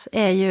av oss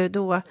är ju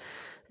då,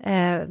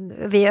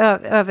 vi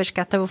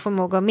överskattar vår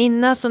förmåga att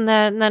minnas. Och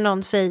när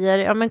någon säger,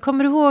 ja men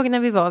kommer du ihåg när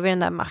vi var vid den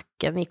där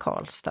macken i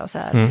Karlstad och så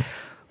här. Mm.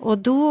 Och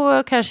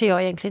då kanske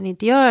jag egentligen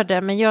inte gör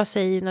det, men jag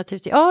säger ju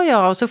naturligtvis,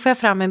 ja, och så får jag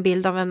fram en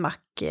bild av en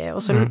macke.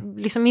 Och så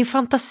liksom min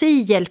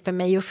fantasi hjälper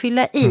mig att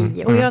fylla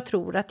i. Och jag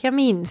tror att jag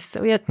minns,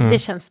 och det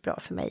känns bra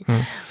för mig.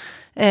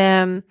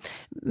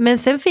 Men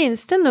sen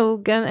finns det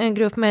nog en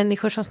grupp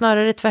människor som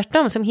snarare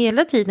tvärtom, som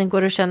hela tiden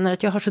går och känner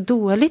att jag har så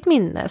dåligt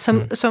minne,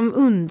 som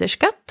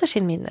underskattar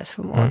sin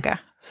minnesförmåga.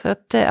 Så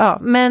att, ja,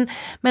 men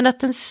att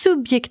den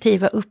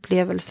subjektiva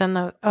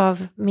upplevelsen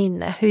av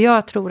minne, hur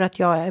jag tror att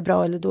jag är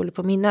bra eller dålig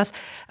på att minnas,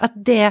 att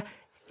det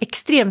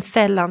extremt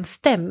sällan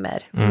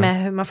stämmer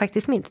med hur man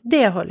faktiskt minns,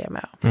 det håller jag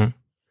med om.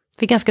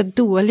 Vi är ganska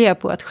dåliga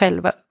på att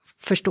själva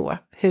förstå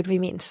hur vi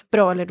minns,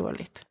 bra eller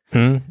dåligt.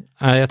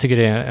 Jag tycker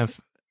det är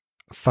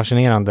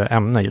fascinerande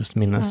ämne, just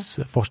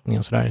minnesforskning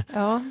och sådär.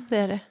 Ja, det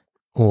är det.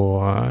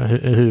 Och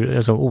hur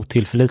alltså,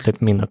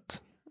 otillförlitligt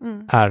minnet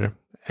är.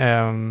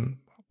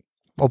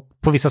 Och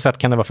på vissa sätt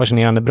kan det vara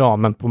fascinerande bra,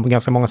 men på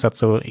ganska många sätt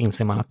så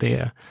inser man att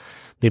det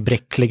är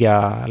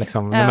bräckliga,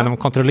 liksom. Men när man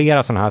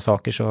kontrollerar sådana här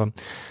saker så,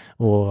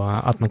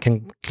 och att man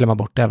kan klämma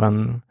bort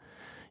även,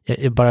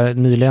 bara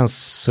nyligen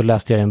så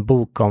läste jag en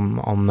bok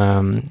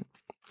om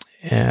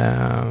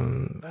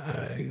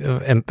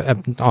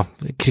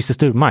Christer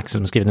Sturmark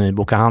som skrivit en ny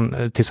bok,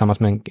 han tillsammans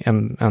med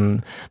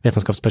en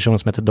vetenskapsperson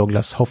som heter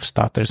Douglas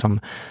Hofstadter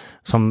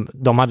som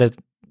de hade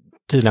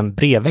tydligen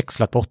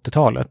brevväxlat på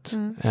 80-talet.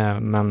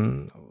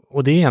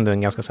 Och det är ändå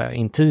en ganska så här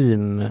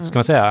intim, ska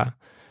man säga,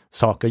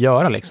 sak att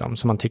göra liksom,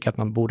 som man tycker att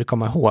man borde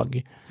komma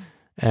ihåg.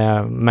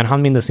 Men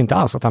han minns inte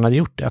alls att han hade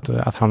gjort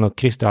det, att han och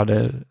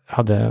Christer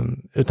hade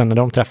utan när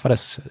de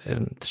träffades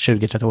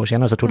 20-30 år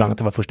senare så trodde han att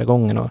det var första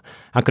gången, och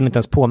han kunde inte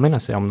ens påminna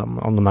sig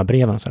om de här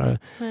breven och sådär.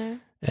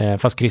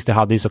 Fast Christer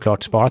hade ju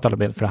såklart sparat alla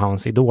brev för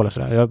hans idol och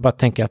sådär. Jag bara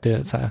tänker att det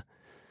är så här,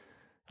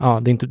 ja,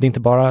 det är inte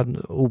bara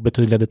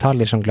obetydliga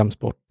detaljer som glöms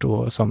bort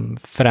och som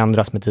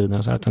förändras med tiden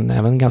och så, utan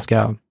även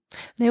ganska...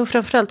 Nej, och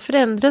framförallt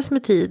förändras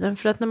med tiden,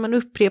 för att när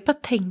man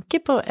tänker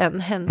på en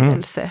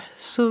händelse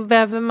så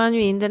väver man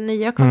ju in den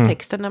nya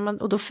kontexten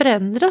och då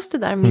förändras det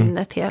där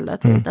minnet hela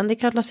tiden. Det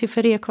kallas ju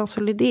för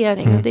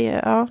rekonsolidering och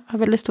det har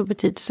väldigt stor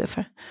betydelse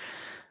för att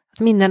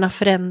minnena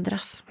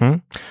förändras.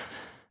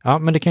 Ja,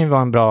 men det kan ju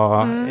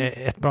vara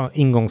ett bra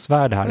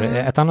ingångsvärde här.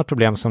 Ett annat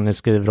problem som ni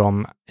skriver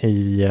om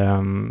i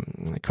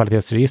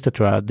kvalitetsregister,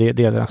 tror jag, det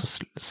är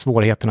alltså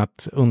svårigheten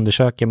att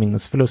undersöka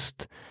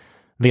minnesförlust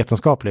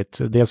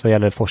vetenskapligt. Dels vad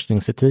gäller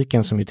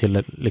forskningsetiken som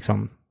ju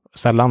liksom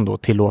sällan då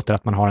tillåter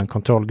att man har en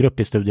kontrollgrupp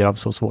i studier av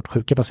så svårt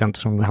sjuka patienter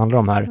som det handlar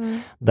om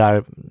här,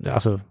 där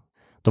alltså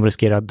de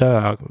riskerar att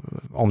dö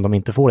om de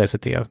inte får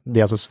ECT. Det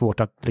är alltså svårt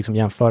att liksom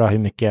jämföra hur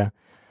mycket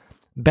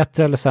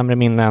bättre eller sämre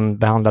minne en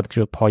behandlad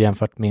grupp har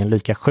jämfört med en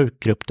lika sjuk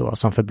grupp då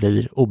som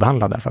förblir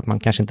obehandlade, för att man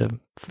kanske inte,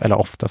 eller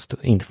oftast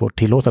inte får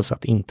tillåtelse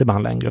att inte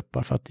behandla en grupp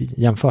bara för att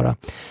jämföra.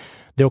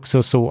 Det är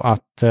också så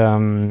att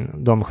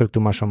de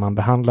sjukdomar som man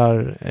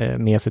behandlar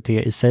med ECT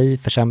i sig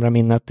försämrar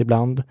minnet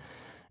ibland,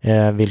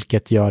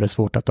 vilket gör det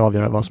svårt att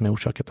avgöra vad som är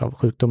orsakat av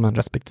sjukdomen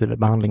respektive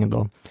behandlingen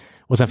då.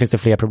 Och sen finns det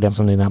fler problem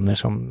som ni nämner,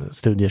 som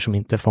studier som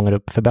inte fångar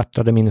upp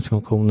förbättrade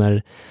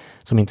minnesfunktioner,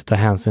 som inte tar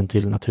hänsyn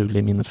till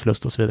naturlig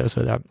minnesförlust och så vidare. Och så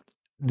vidare.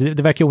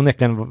 Det verkar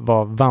onekligen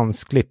vara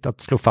vanskligt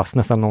att slå fast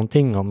nästan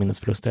någonting om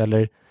minnesförluster,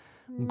 eller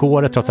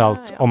går det trots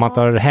allt, om man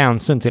tar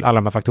hänsyn till alla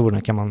de här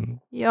faktorerna, kan man...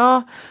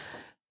 Ja,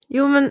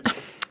 jo men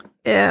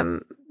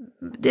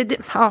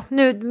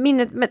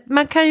minnet,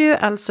 man kan ju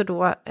alltså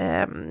då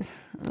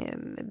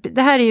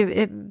det här är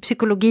ju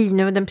psykologi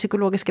nu, den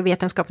psykologiska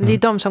vetenskapen, det är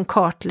de som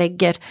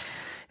kartlägger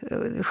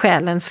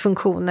själens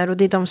funktioner, och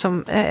det är de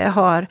som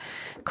har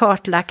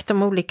kartlagt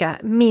de olika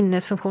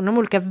minnesfunktionerna, de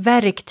olika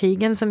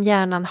verktygen som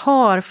hjärnan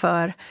har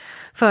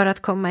för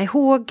att komma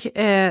ihåg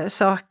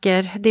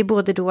saker. Det är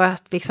både då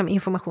att liksom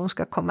information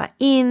ska komma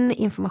in,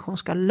 information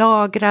ska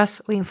lagras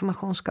och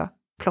information ska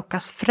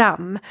plockas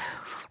fram.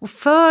 Och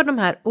för de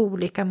här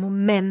olika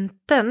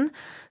momenten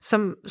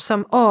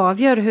som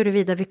avgör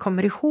huruvida vi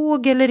kommer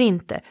ihåg eller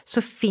inte,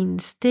 så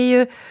finns det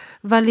ju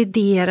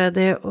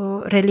validerade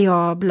och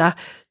reliabla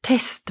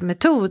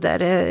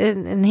testmetoder.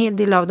 En hel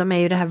del av dem är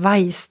ju det här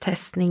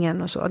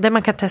VICE-testningen och så, där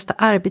man kan testa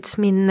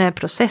arbetsminne,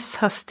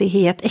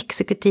 processhastighet,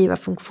 exekutiva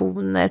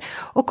funktioner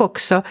och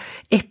också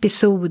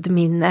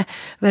episodminne,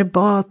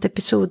 verbalt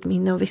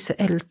episodminne och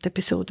visuellt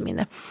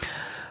episodminne.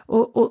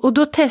 Och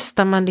då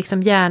testar man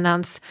liksom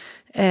hjärnans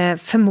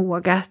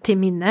förmåga till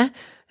minne.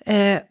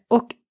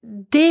 Och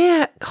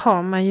det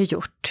har man ju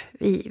gjort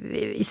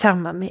i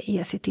samband med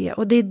ECT.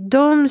 Och det är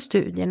de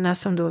studierna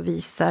som då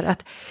visar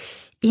att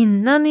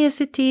innan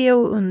ECT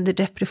och under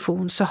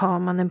depression så har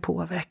man en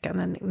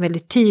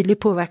väldigt tydlig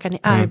påverkan i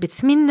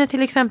arbetsminne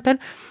till exempel.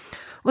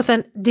 Och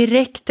sen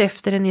direkt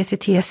efter en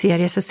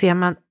ECT-serie så ser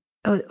man,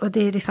 och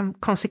det är liksom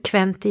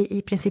konsekvent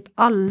i princip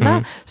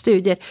alla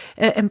studier,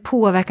 en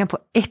påverkan på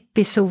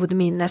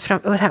episodminnet,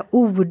 och här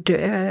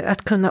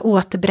att kunna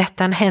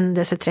återberätta en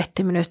händelse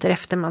 30 minuter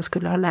efter man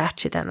skulle ha lärt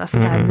sig den, alltså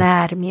det här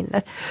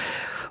närminnet.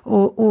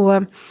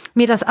 Och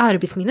medan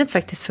arbetsminnet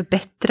faktiskt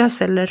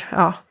förbättras, eller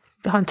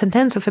det har en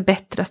tendens att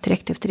förbättras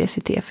direkt efter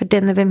ECT, för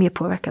den är väl mer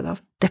påverkad av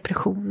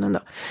depressionen då.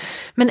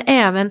 Men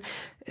även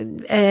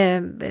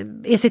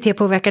ECT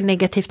påverkar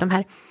negativt de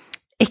här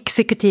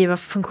exekutiva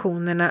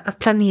funktionerna, att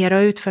planera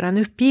och utföra en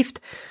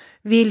uppgift,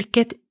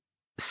 vilket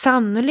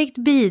sannolikt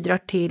bidrar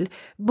till,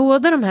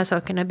 båda de här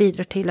sakerna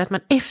bidrar till att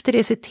man efter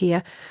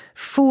ECT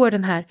får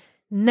den här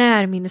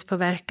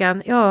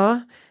närminnespåverkan.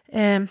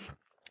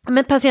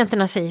 Men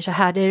patienterna säger så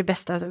här, det är det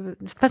bästa.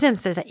 Patienten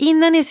säger så här: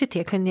 innan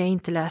ECT kunde jag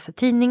inte läsa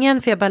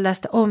tidningen, för jag bara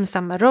läste om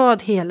samma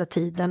rad hela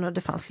tiden och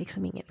det fanns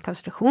liksom ingen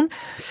koncentration.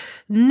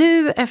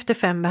 Nu efter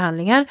 5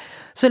 behandlingar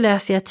så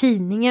läser jag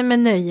tidningen med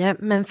nöje,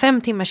 men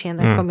 5 timmar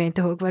senare kommer jag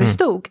inte ihåg vad det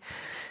stod.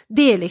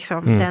 Det är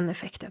liksom den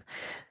effekten.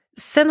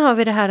 Sen har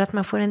vi det här att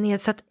man får en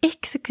nedsatt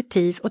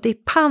exekutiv, och det är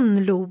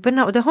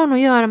pannloberna, och det har nog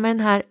att göra med den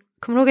här.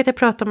 Kommer du ihåg att jag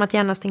pratade om att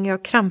hjärnan stänger av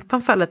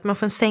krampanfallet? Man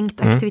får en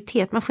sänkt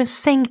aktivitet. Man får en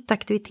sänkt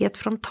aktivitet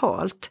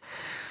frontalt.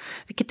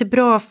 Vilket är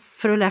bra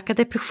för att läka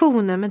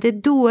depressionen. Men det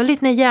är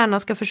dåligt när hjärnan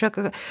ska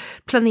försöka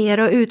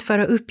planera och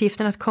utföra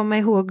uppgiften att komma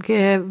ihåg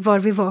var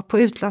vi var på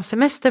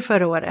utlandssemester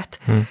förra året.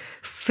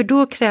 För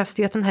då krävs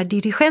det ju att den här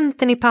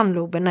dirigenten i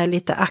pannloben är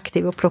lite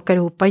aktiv och plockar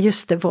ihop.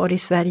 Just det, var i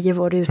Sverige,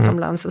 var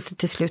utomlands. Och så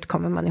till slut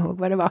kommer man ihåg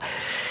vad det var.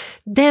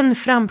 Den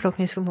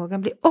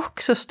framplockningsförmågan blir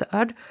också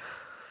störd.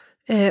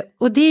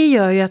 Och det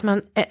gör ju att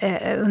man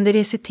under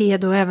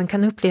ECT då även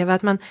kan uppleva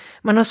att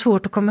man har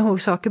svårt att komma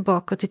ihåg saker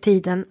bakåt i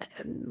tiden,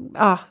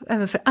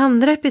 även för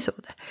andra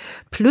episoder.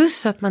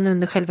 Plus att man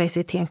under själva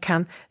ECT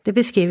kan, det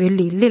beskriver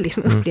Lilly,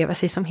 liksom uppleva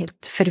sig som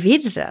helt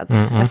förvirrad.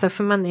 Alltså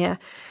för man är,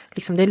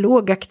 liksom, det är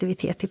låg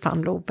aktivitet i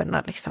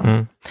pannloberna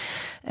liksom.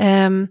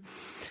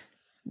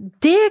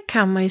 Det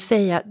kan man ju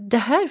säga, det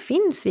här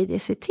finns vid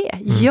ECT.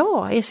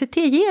 Ja, ECT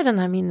ger den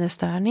här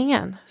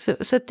minnesstörningen.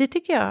 Så det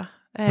tycker jag.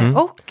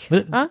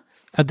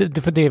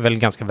 För det är väl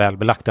ganska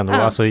välbelagt ändå.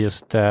 Alltså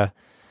just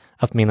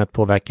att minnet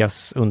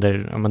påverkas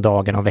under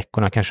dagarna och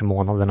veckorna, kanske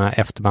månaderna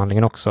efter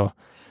behandlingen också.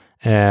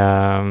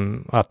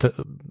 Att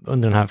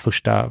under den här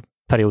första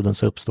perioden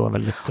så uppstår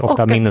väldigt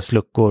ofta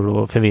minnesluckor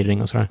och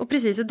förvirring och sådär. Och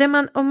precis, och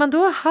om man då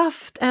har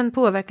haft en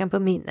påverkan på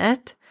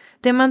minnet,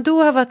 det man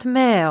då har varit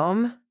med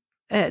om,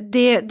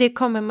 det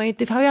kommer man ju,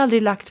 det har ju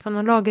aldrig lagts på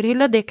någon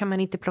lagerhylla, det kan man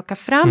inte plocka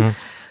fram.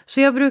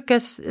 Så jag brukar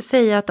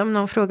säga att om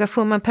någon frågar,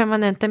 får man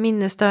permanenta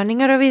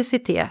minnesstörningar av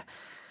ECT?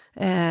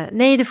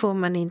 Nej, det får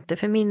man inte,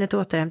 för minnet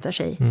återhämtar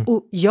sig.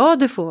 Och ja,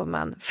 det får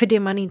man, för det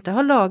man inte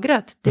har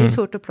lagrat, det är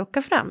svårt att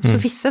plocka fram. Så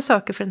vissa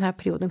saker för den här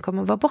perioden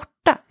kommer att vara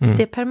borta.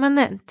 Det är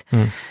permanent.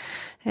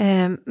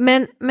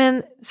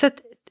 Men så att,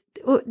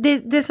 och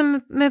det som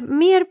är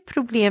mer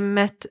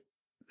problemet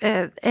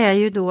är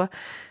ju då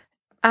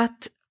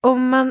att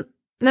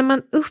när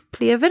man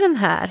upplever den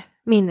här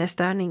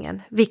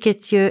minnesstörningen,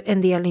 vilket ju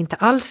en del inte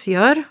alls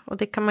gör, och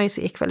det kan man ju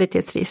se i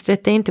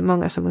kvalitetsregistret, det är inte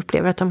många som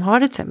upplever att de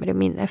har ett sämre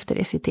minne efter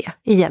ECT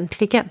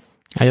egentligen.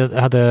 Jag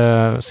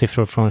hade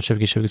siffror från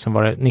 2020 som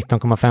var det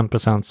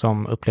 19,5%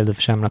 som upplevde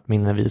försämrat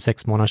minne vid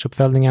 6 månaders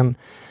uppföljningen,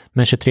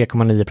 men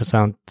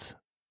 23,9%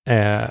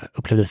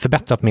 upplevde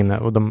förbättrat minne,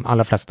 och de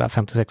allra flesta,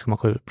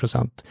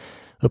 56,7%,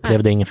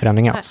 upplevde ingen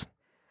förändring alls.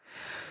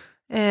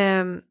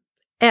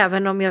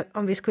 Även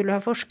om vi skulle ha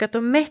forskat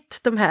och mätt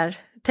de här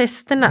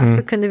testerna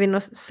så kunde vi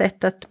nog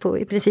sett att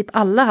i princip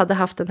alla hade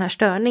haft den här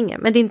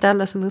störningen. Men det är inte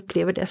alla som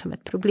upplever det som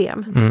ett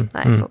problem.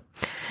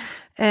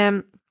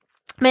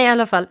 Men i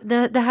alla fall,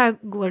 det här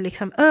går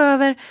liksom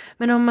över.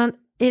 Men om man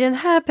i den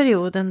här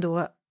perioden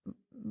då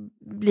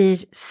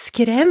blir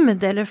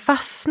skrämd eller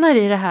fastnar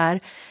i det här,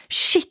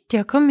 shit,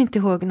 jag kommer inte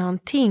ihåg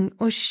någonting,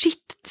 och shit,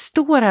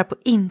 står här på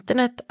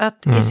internet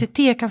att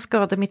ECT kan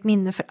skada mitt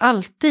minne för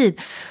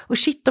alltid, och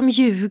shit, de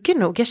ljuger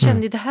nog, jag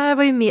kände det här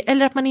var ju mer,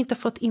 eller att man inte har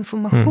fått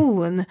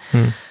information,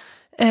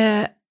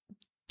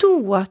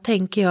 då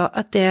tänker jag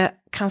att det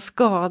kan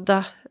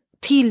skada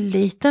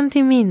tilliten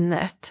till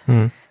minnet.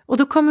 Och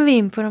då kommer vi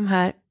in på de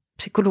här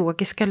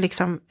psykologiska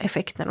liksom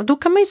effekten. Och då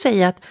kan man ju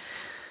säga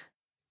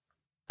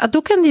att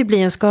då kan det ju bli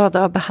en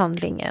skada av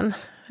behandlingen.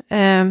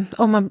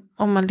 Om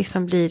man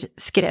liksom blir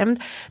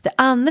skrämd. Det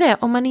andra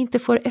är om man inte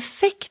får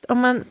effekt.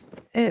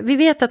 Vi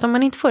vet att om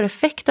man inte får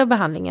effekt av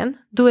behandlingen,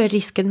 då är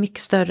risken mycket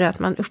större att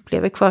man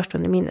upplever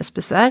kvarstående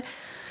minnesbesvär.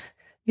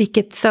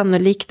 Vilket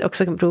sannolikt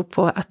också kan bero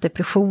på att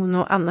depression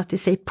och annat i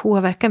sig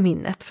påverkar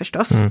minnet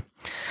förstås.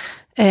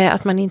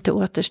 Att man inte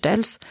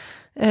återställs.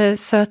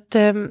 Så att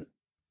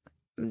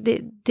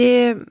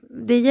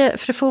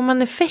för får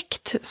man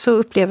effekt så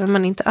upplever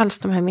man inte alls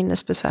de här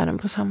minnesbesvären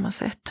på samma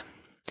sätt.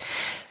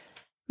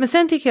 Men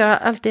sen tycker jag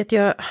alltid att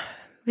jag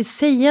vill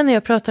säga när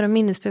jag pratar om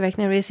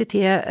minnesbiverkningar och ECT,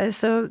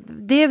 så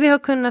det vi har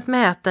kunnat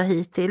mäta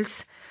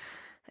hittills,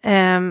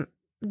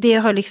 det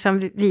har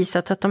liksom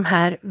visat att de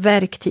här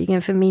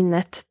verktygen för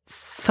minnet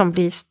som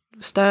blir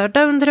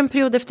störda under en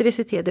period efter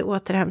ECT, det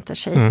återhämtar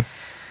sig.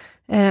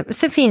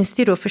 Sen finns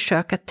det ju då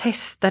försök att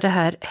testa det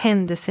här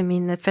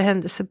händelseminnet för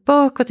händelser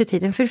bakåt i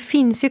tiden. För det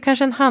finns ju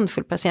kanske en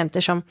handfull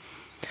patienter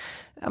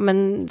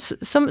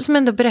som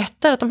ändå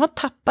berättar att de har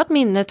tappat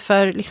minnet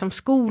för liksom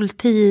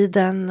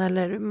skoltiden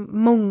eller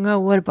många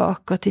år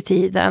bakåt i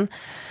tiden.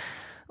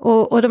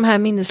 Och de här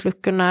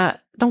minnesluckorna,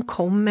 de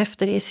kom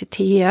efter ECT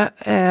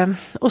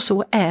och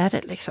så är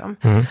det liksom.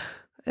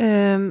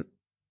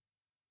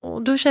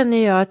 Och då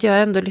känner jag att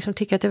jag ändå liksom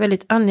tycker att det är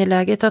väldigt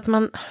angeläget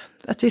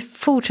att vi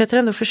fortsätter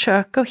ändå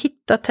försöka att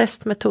hitta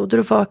testmetoder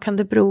och vad kan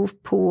det bero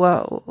på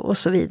och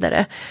så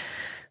vidare.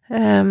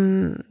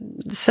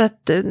 Så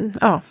att,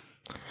 ja.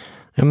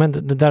 Ja, men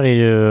det där är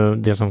ju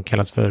det som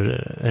kallas för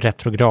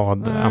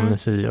retrograd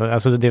amnesi.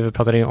 Alltså det vi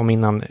pratade om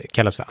innan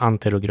kallas för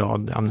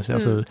anterograd amnesi.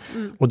 Alltså,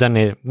 och den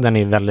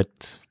är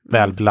väldigt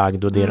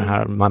välbelagd och det är den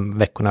här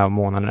veckorna och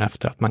månaderna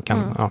efter att man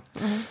kan...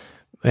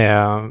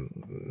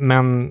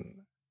 Men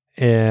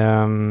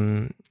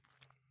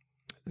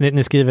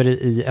ni skriver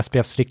i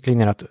SPFs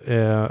riktlinjer att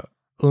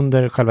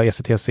under själva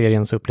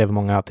ECT-serien så upplever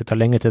många att det tar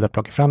längre tid att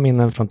plocka fram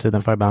minnen från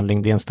tiden för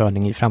behandling. Det är en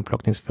störning i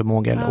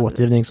framplockningsförmåga eller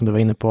återgivning som du var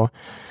inne på.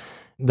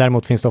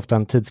 Däremot finns det ofta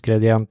en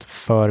tidsgradient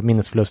för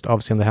minnesförlust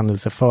avseende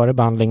händelser före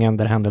behandlingen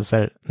där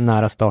händelser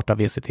nära start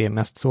av ECT är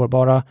mest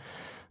sårbara.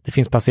 Det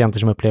finns patienter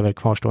som upplever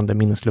kvarstående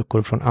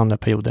minnesluckor från andra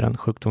perioder än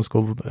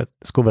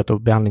sjukdomsskovet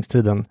och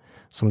behandlingstiden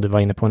som du var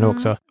inne på nu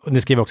också. Och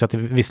ni skriver också att det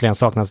visserligen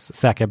saknas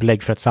säkra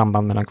belägg för ett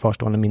samband mellan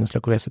kvarstående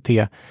minnesluckor och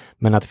ECT,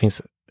 men att det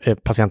finns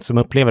patienter som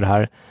upplever det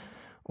här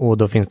och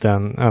då finns det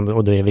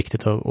och det är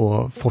viktigt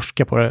att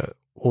forska på det.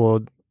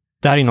 Och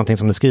det här är någonting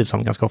som det skrivs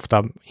om ganska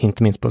ofta,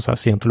 inte minst på så här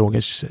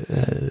scientologers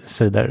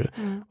sidor.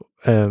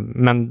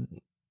 Men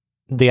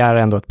det är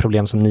ändå ett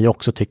problem som ni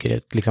också tycker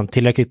är liksom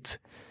tillräckligt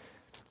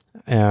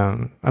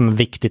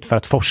viktigt för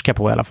att forska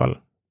på i alla fall.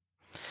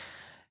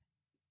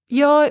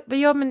 Ja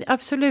men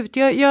absolut.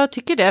 Jag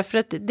tycker det, för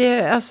att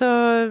det, alltså,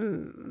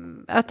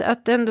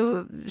 att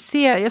ändå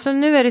se, alltså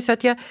nu är det så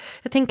att jag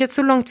tänker att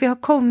så långt vi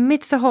har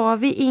kommit så har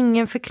vi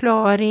ingen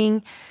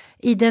förklaring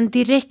i den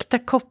direkta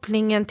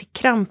kopplingen till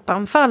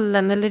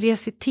krampanfallen eller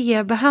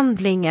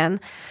ECT-behandlingen.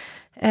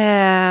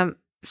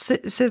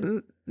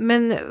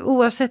 Men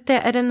oavsett det,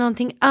 är det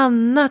någonting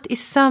annat i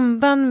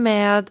samband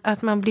med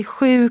att man blir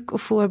sjuk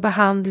och får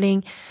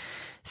behandling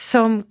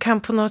som kan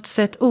på något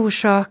sätt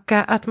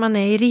orsaka att man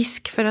är i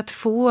risk för att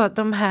få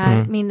de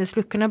här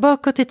minnesluckorna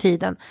bakåt i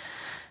tiden.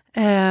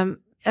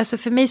 Alltså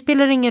för mig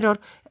spelar det ingen roll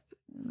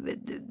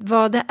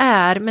vad det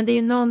är, men det är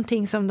ju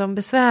någonting som de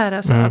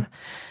besväras av.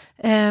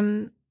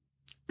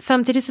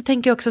 Samtidigt så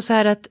tänker jag också så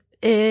här att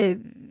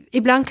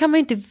ibland kan man ju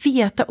inte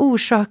veta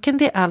orsaken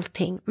till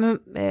allting. Men,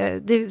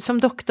 som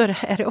doktor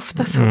är det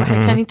ofta så. Jag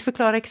kan inte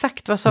förklara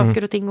exakt vad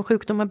saker och ting och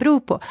sjukdomar beror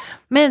på.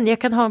 Men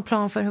jag kan ha en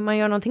plan för hur man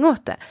gör någonting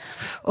åt det.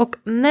 Och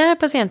när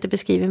patienter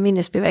beskriver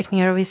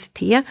minnesbiverkningar av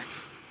ECT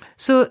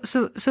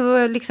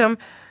så liksom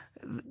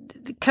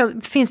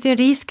finns det en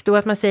risk då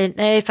att man säger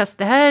nej, fast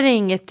det här är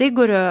inget, det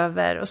går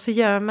över. Och så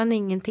gör man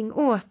ingenting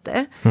åt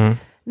det.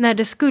 När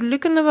det skulle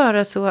kunna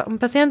vara så, om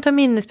patient har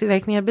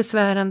minnesbiverkningar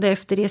besvärande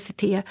efter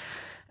ECT,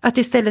 att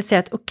istället säga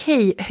att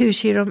okej, hur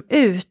ser de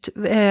ut?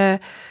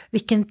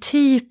 Vilken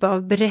typ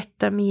av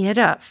berätta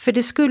mera? För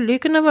det skulle ju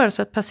kunna vara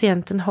så att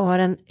patienten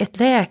har ett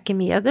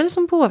läkemedel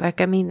som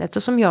påverkar minnet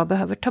och som jag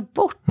behöver ta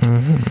bort.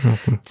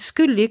 Det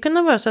skulle ju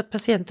kunna vara så att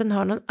patienten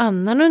har någon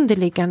annan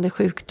underliggande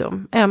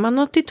sjukdom. Är man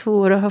 82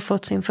 år och har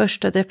fått sin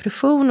första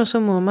depression och så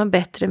mår man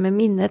bättre men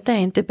minnet är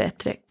inte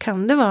bättre.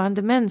 Kan det vara en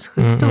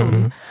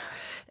demenssjukdom?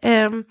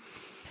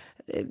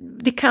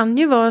 Det kan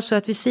ju vara så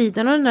att vid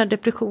sidan av den här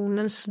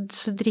depressionen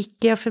så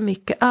dricker jag för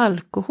mycket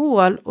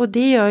alkohol och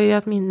det gör ju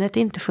att minnet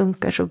inte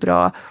funkar så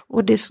bra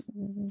och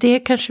det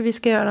kanske vi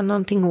ska göra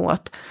någonting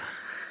åt.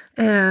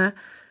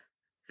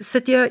 Så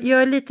att jag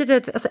är lite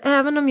rädd, alltså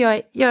även om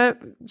jag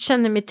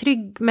känner mig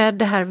trygg med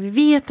det här, vi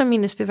vet om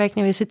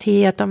minnesbiverkningar av ECT,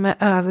 att de är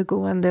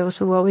övergående och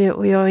så,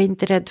 och jag är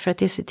inte rädd för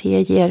att ECT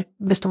ger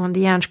bestående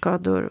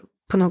hjärnskador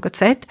på något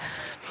sätt.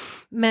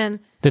 Men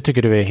det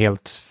tycker du är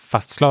helt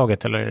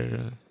fastslaget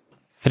eller?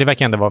 För det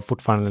verkar ändå vara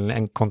fortfarande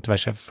en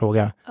kontroversiell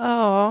fråga.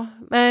 Ja,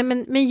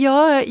 men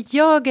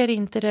jag är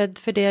inte rädd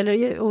för det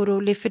eller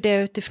orolig för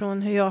det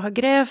utifrån hur jag har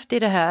grävt i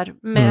det här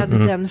med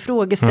den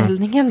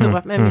frågeställningen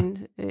då, med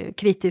min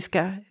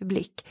kritiska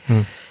blick.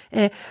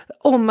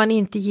 Om man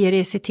inte ger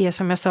ECT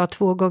som jag sa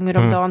 2 gånger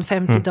om dagen,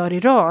 50 dagar i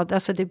rad,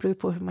 alltså det beror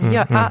på hur man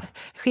gör.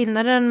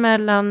 Skillnaden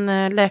mellan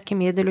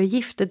läkemedel och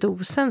gift är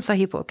dosen, sa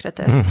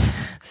Hippokrates.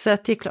 Så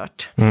att det är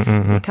klart,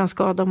 det kan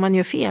skada om man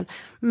gör fel.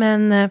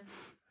 Men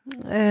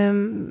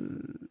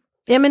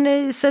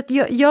så att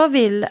jag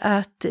vill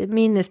att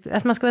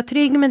man ska vara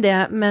trygg med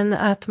det, men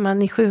att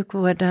man i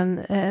sjukvården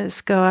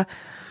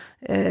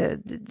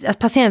att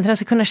patienterna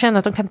ska kunna känna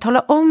att de kan tala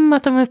om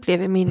att de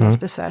upplever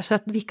minnesbesvär, så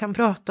att vi kan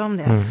prata om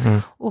det.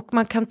 Och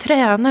man kan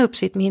träna upp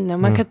sitt minne, och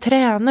man kan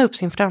träna upp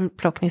sin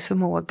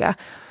framplockningsförmåga.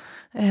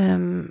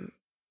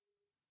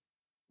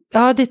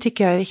 Ja, det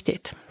tycker jag är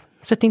viktigt.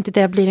 Så att inte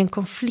det blir en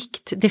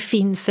konflikt. Det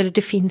finns eller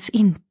det finns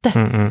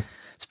inte.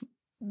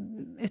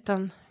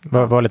 Utan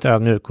var lite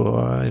ödmjuk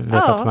och vet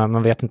att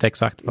man vet inte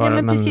exakt vad. Ja,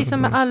 men precis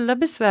som med alla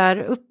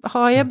besvär.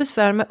 Har jag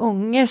besvär med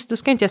ångest, då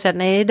ska inte jag säga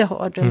nej, det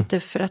har du inte,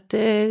 för att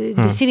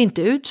det ser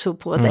inte ut så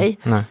på dig.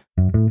 Nej.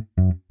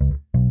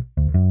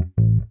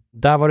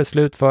 Där var det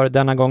slut för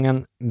denna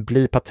gången.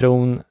 Bli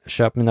patron,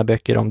 köp mina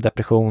böcker om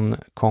depression,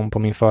 kom på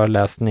min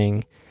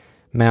föreläsning.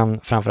 Men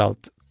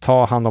framförallt,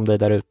 ta hand om dig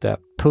där ute.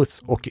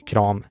 Puss och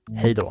kram.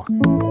 Hej då.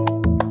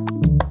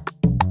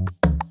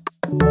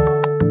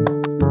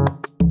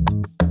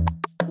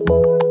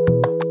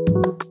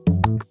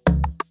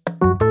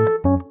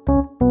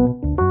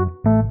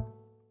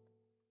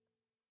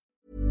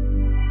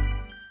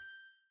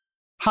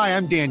 Hi,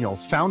 I'm Daniel,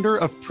 founder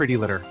of Pretty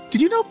Litter.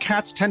 Did you know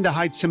cats tend to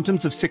hide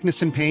symptoms of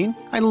sickness and pain?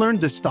 I learned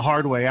this the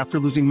hard way after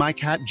losing my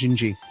cat,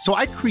 Gingy. So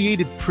I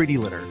created Pretty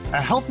Litter,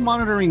 a health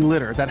monitoring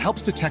litter that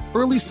helps detect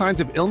early signs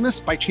of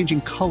illness by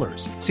changing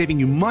colors, saving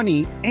you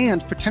money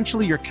and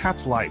potentially your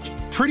cat's life.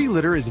 Pretty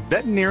Litter is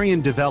veterinarian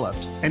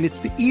developed, and it's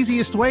the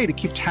easiest way to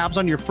keep tabs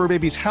on your fur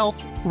baby's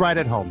health right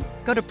at home.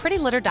 Go to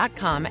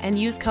prettylitter.com and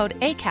use code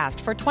ACAST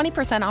for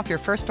 20% off your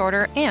first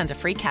order and a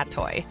free cat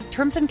toy.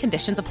 Terms and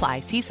conditions apply.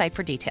 See site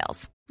for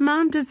details.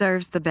 Mom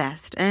deserves the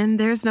best, and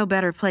there's no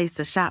better place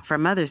to shop for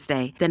Mother's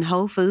Day than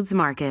Whole Foods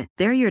Market.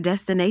 They're your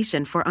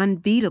destination for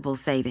unbeatable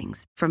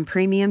savings, from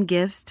premium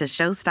gifts to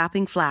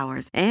show-stopping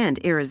flowers and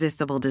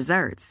irresistible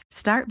desserts.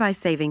 Start by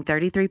saving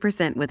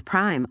 33% with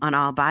Prime on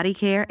all body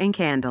care and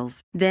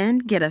candles. Then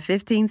get a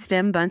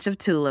 15-stem bunch of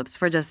tulips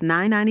for just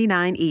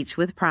 $9.99 each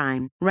with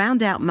Prime.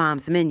 Round out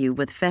Mom's menu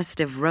with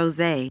festive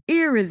rosé,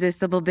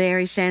 irresistible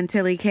berry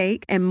chantilly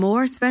cake, and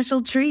more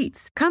special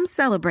treats. Come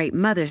celebrate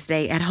Mother's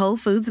Day at Whole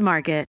Foods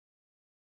Market.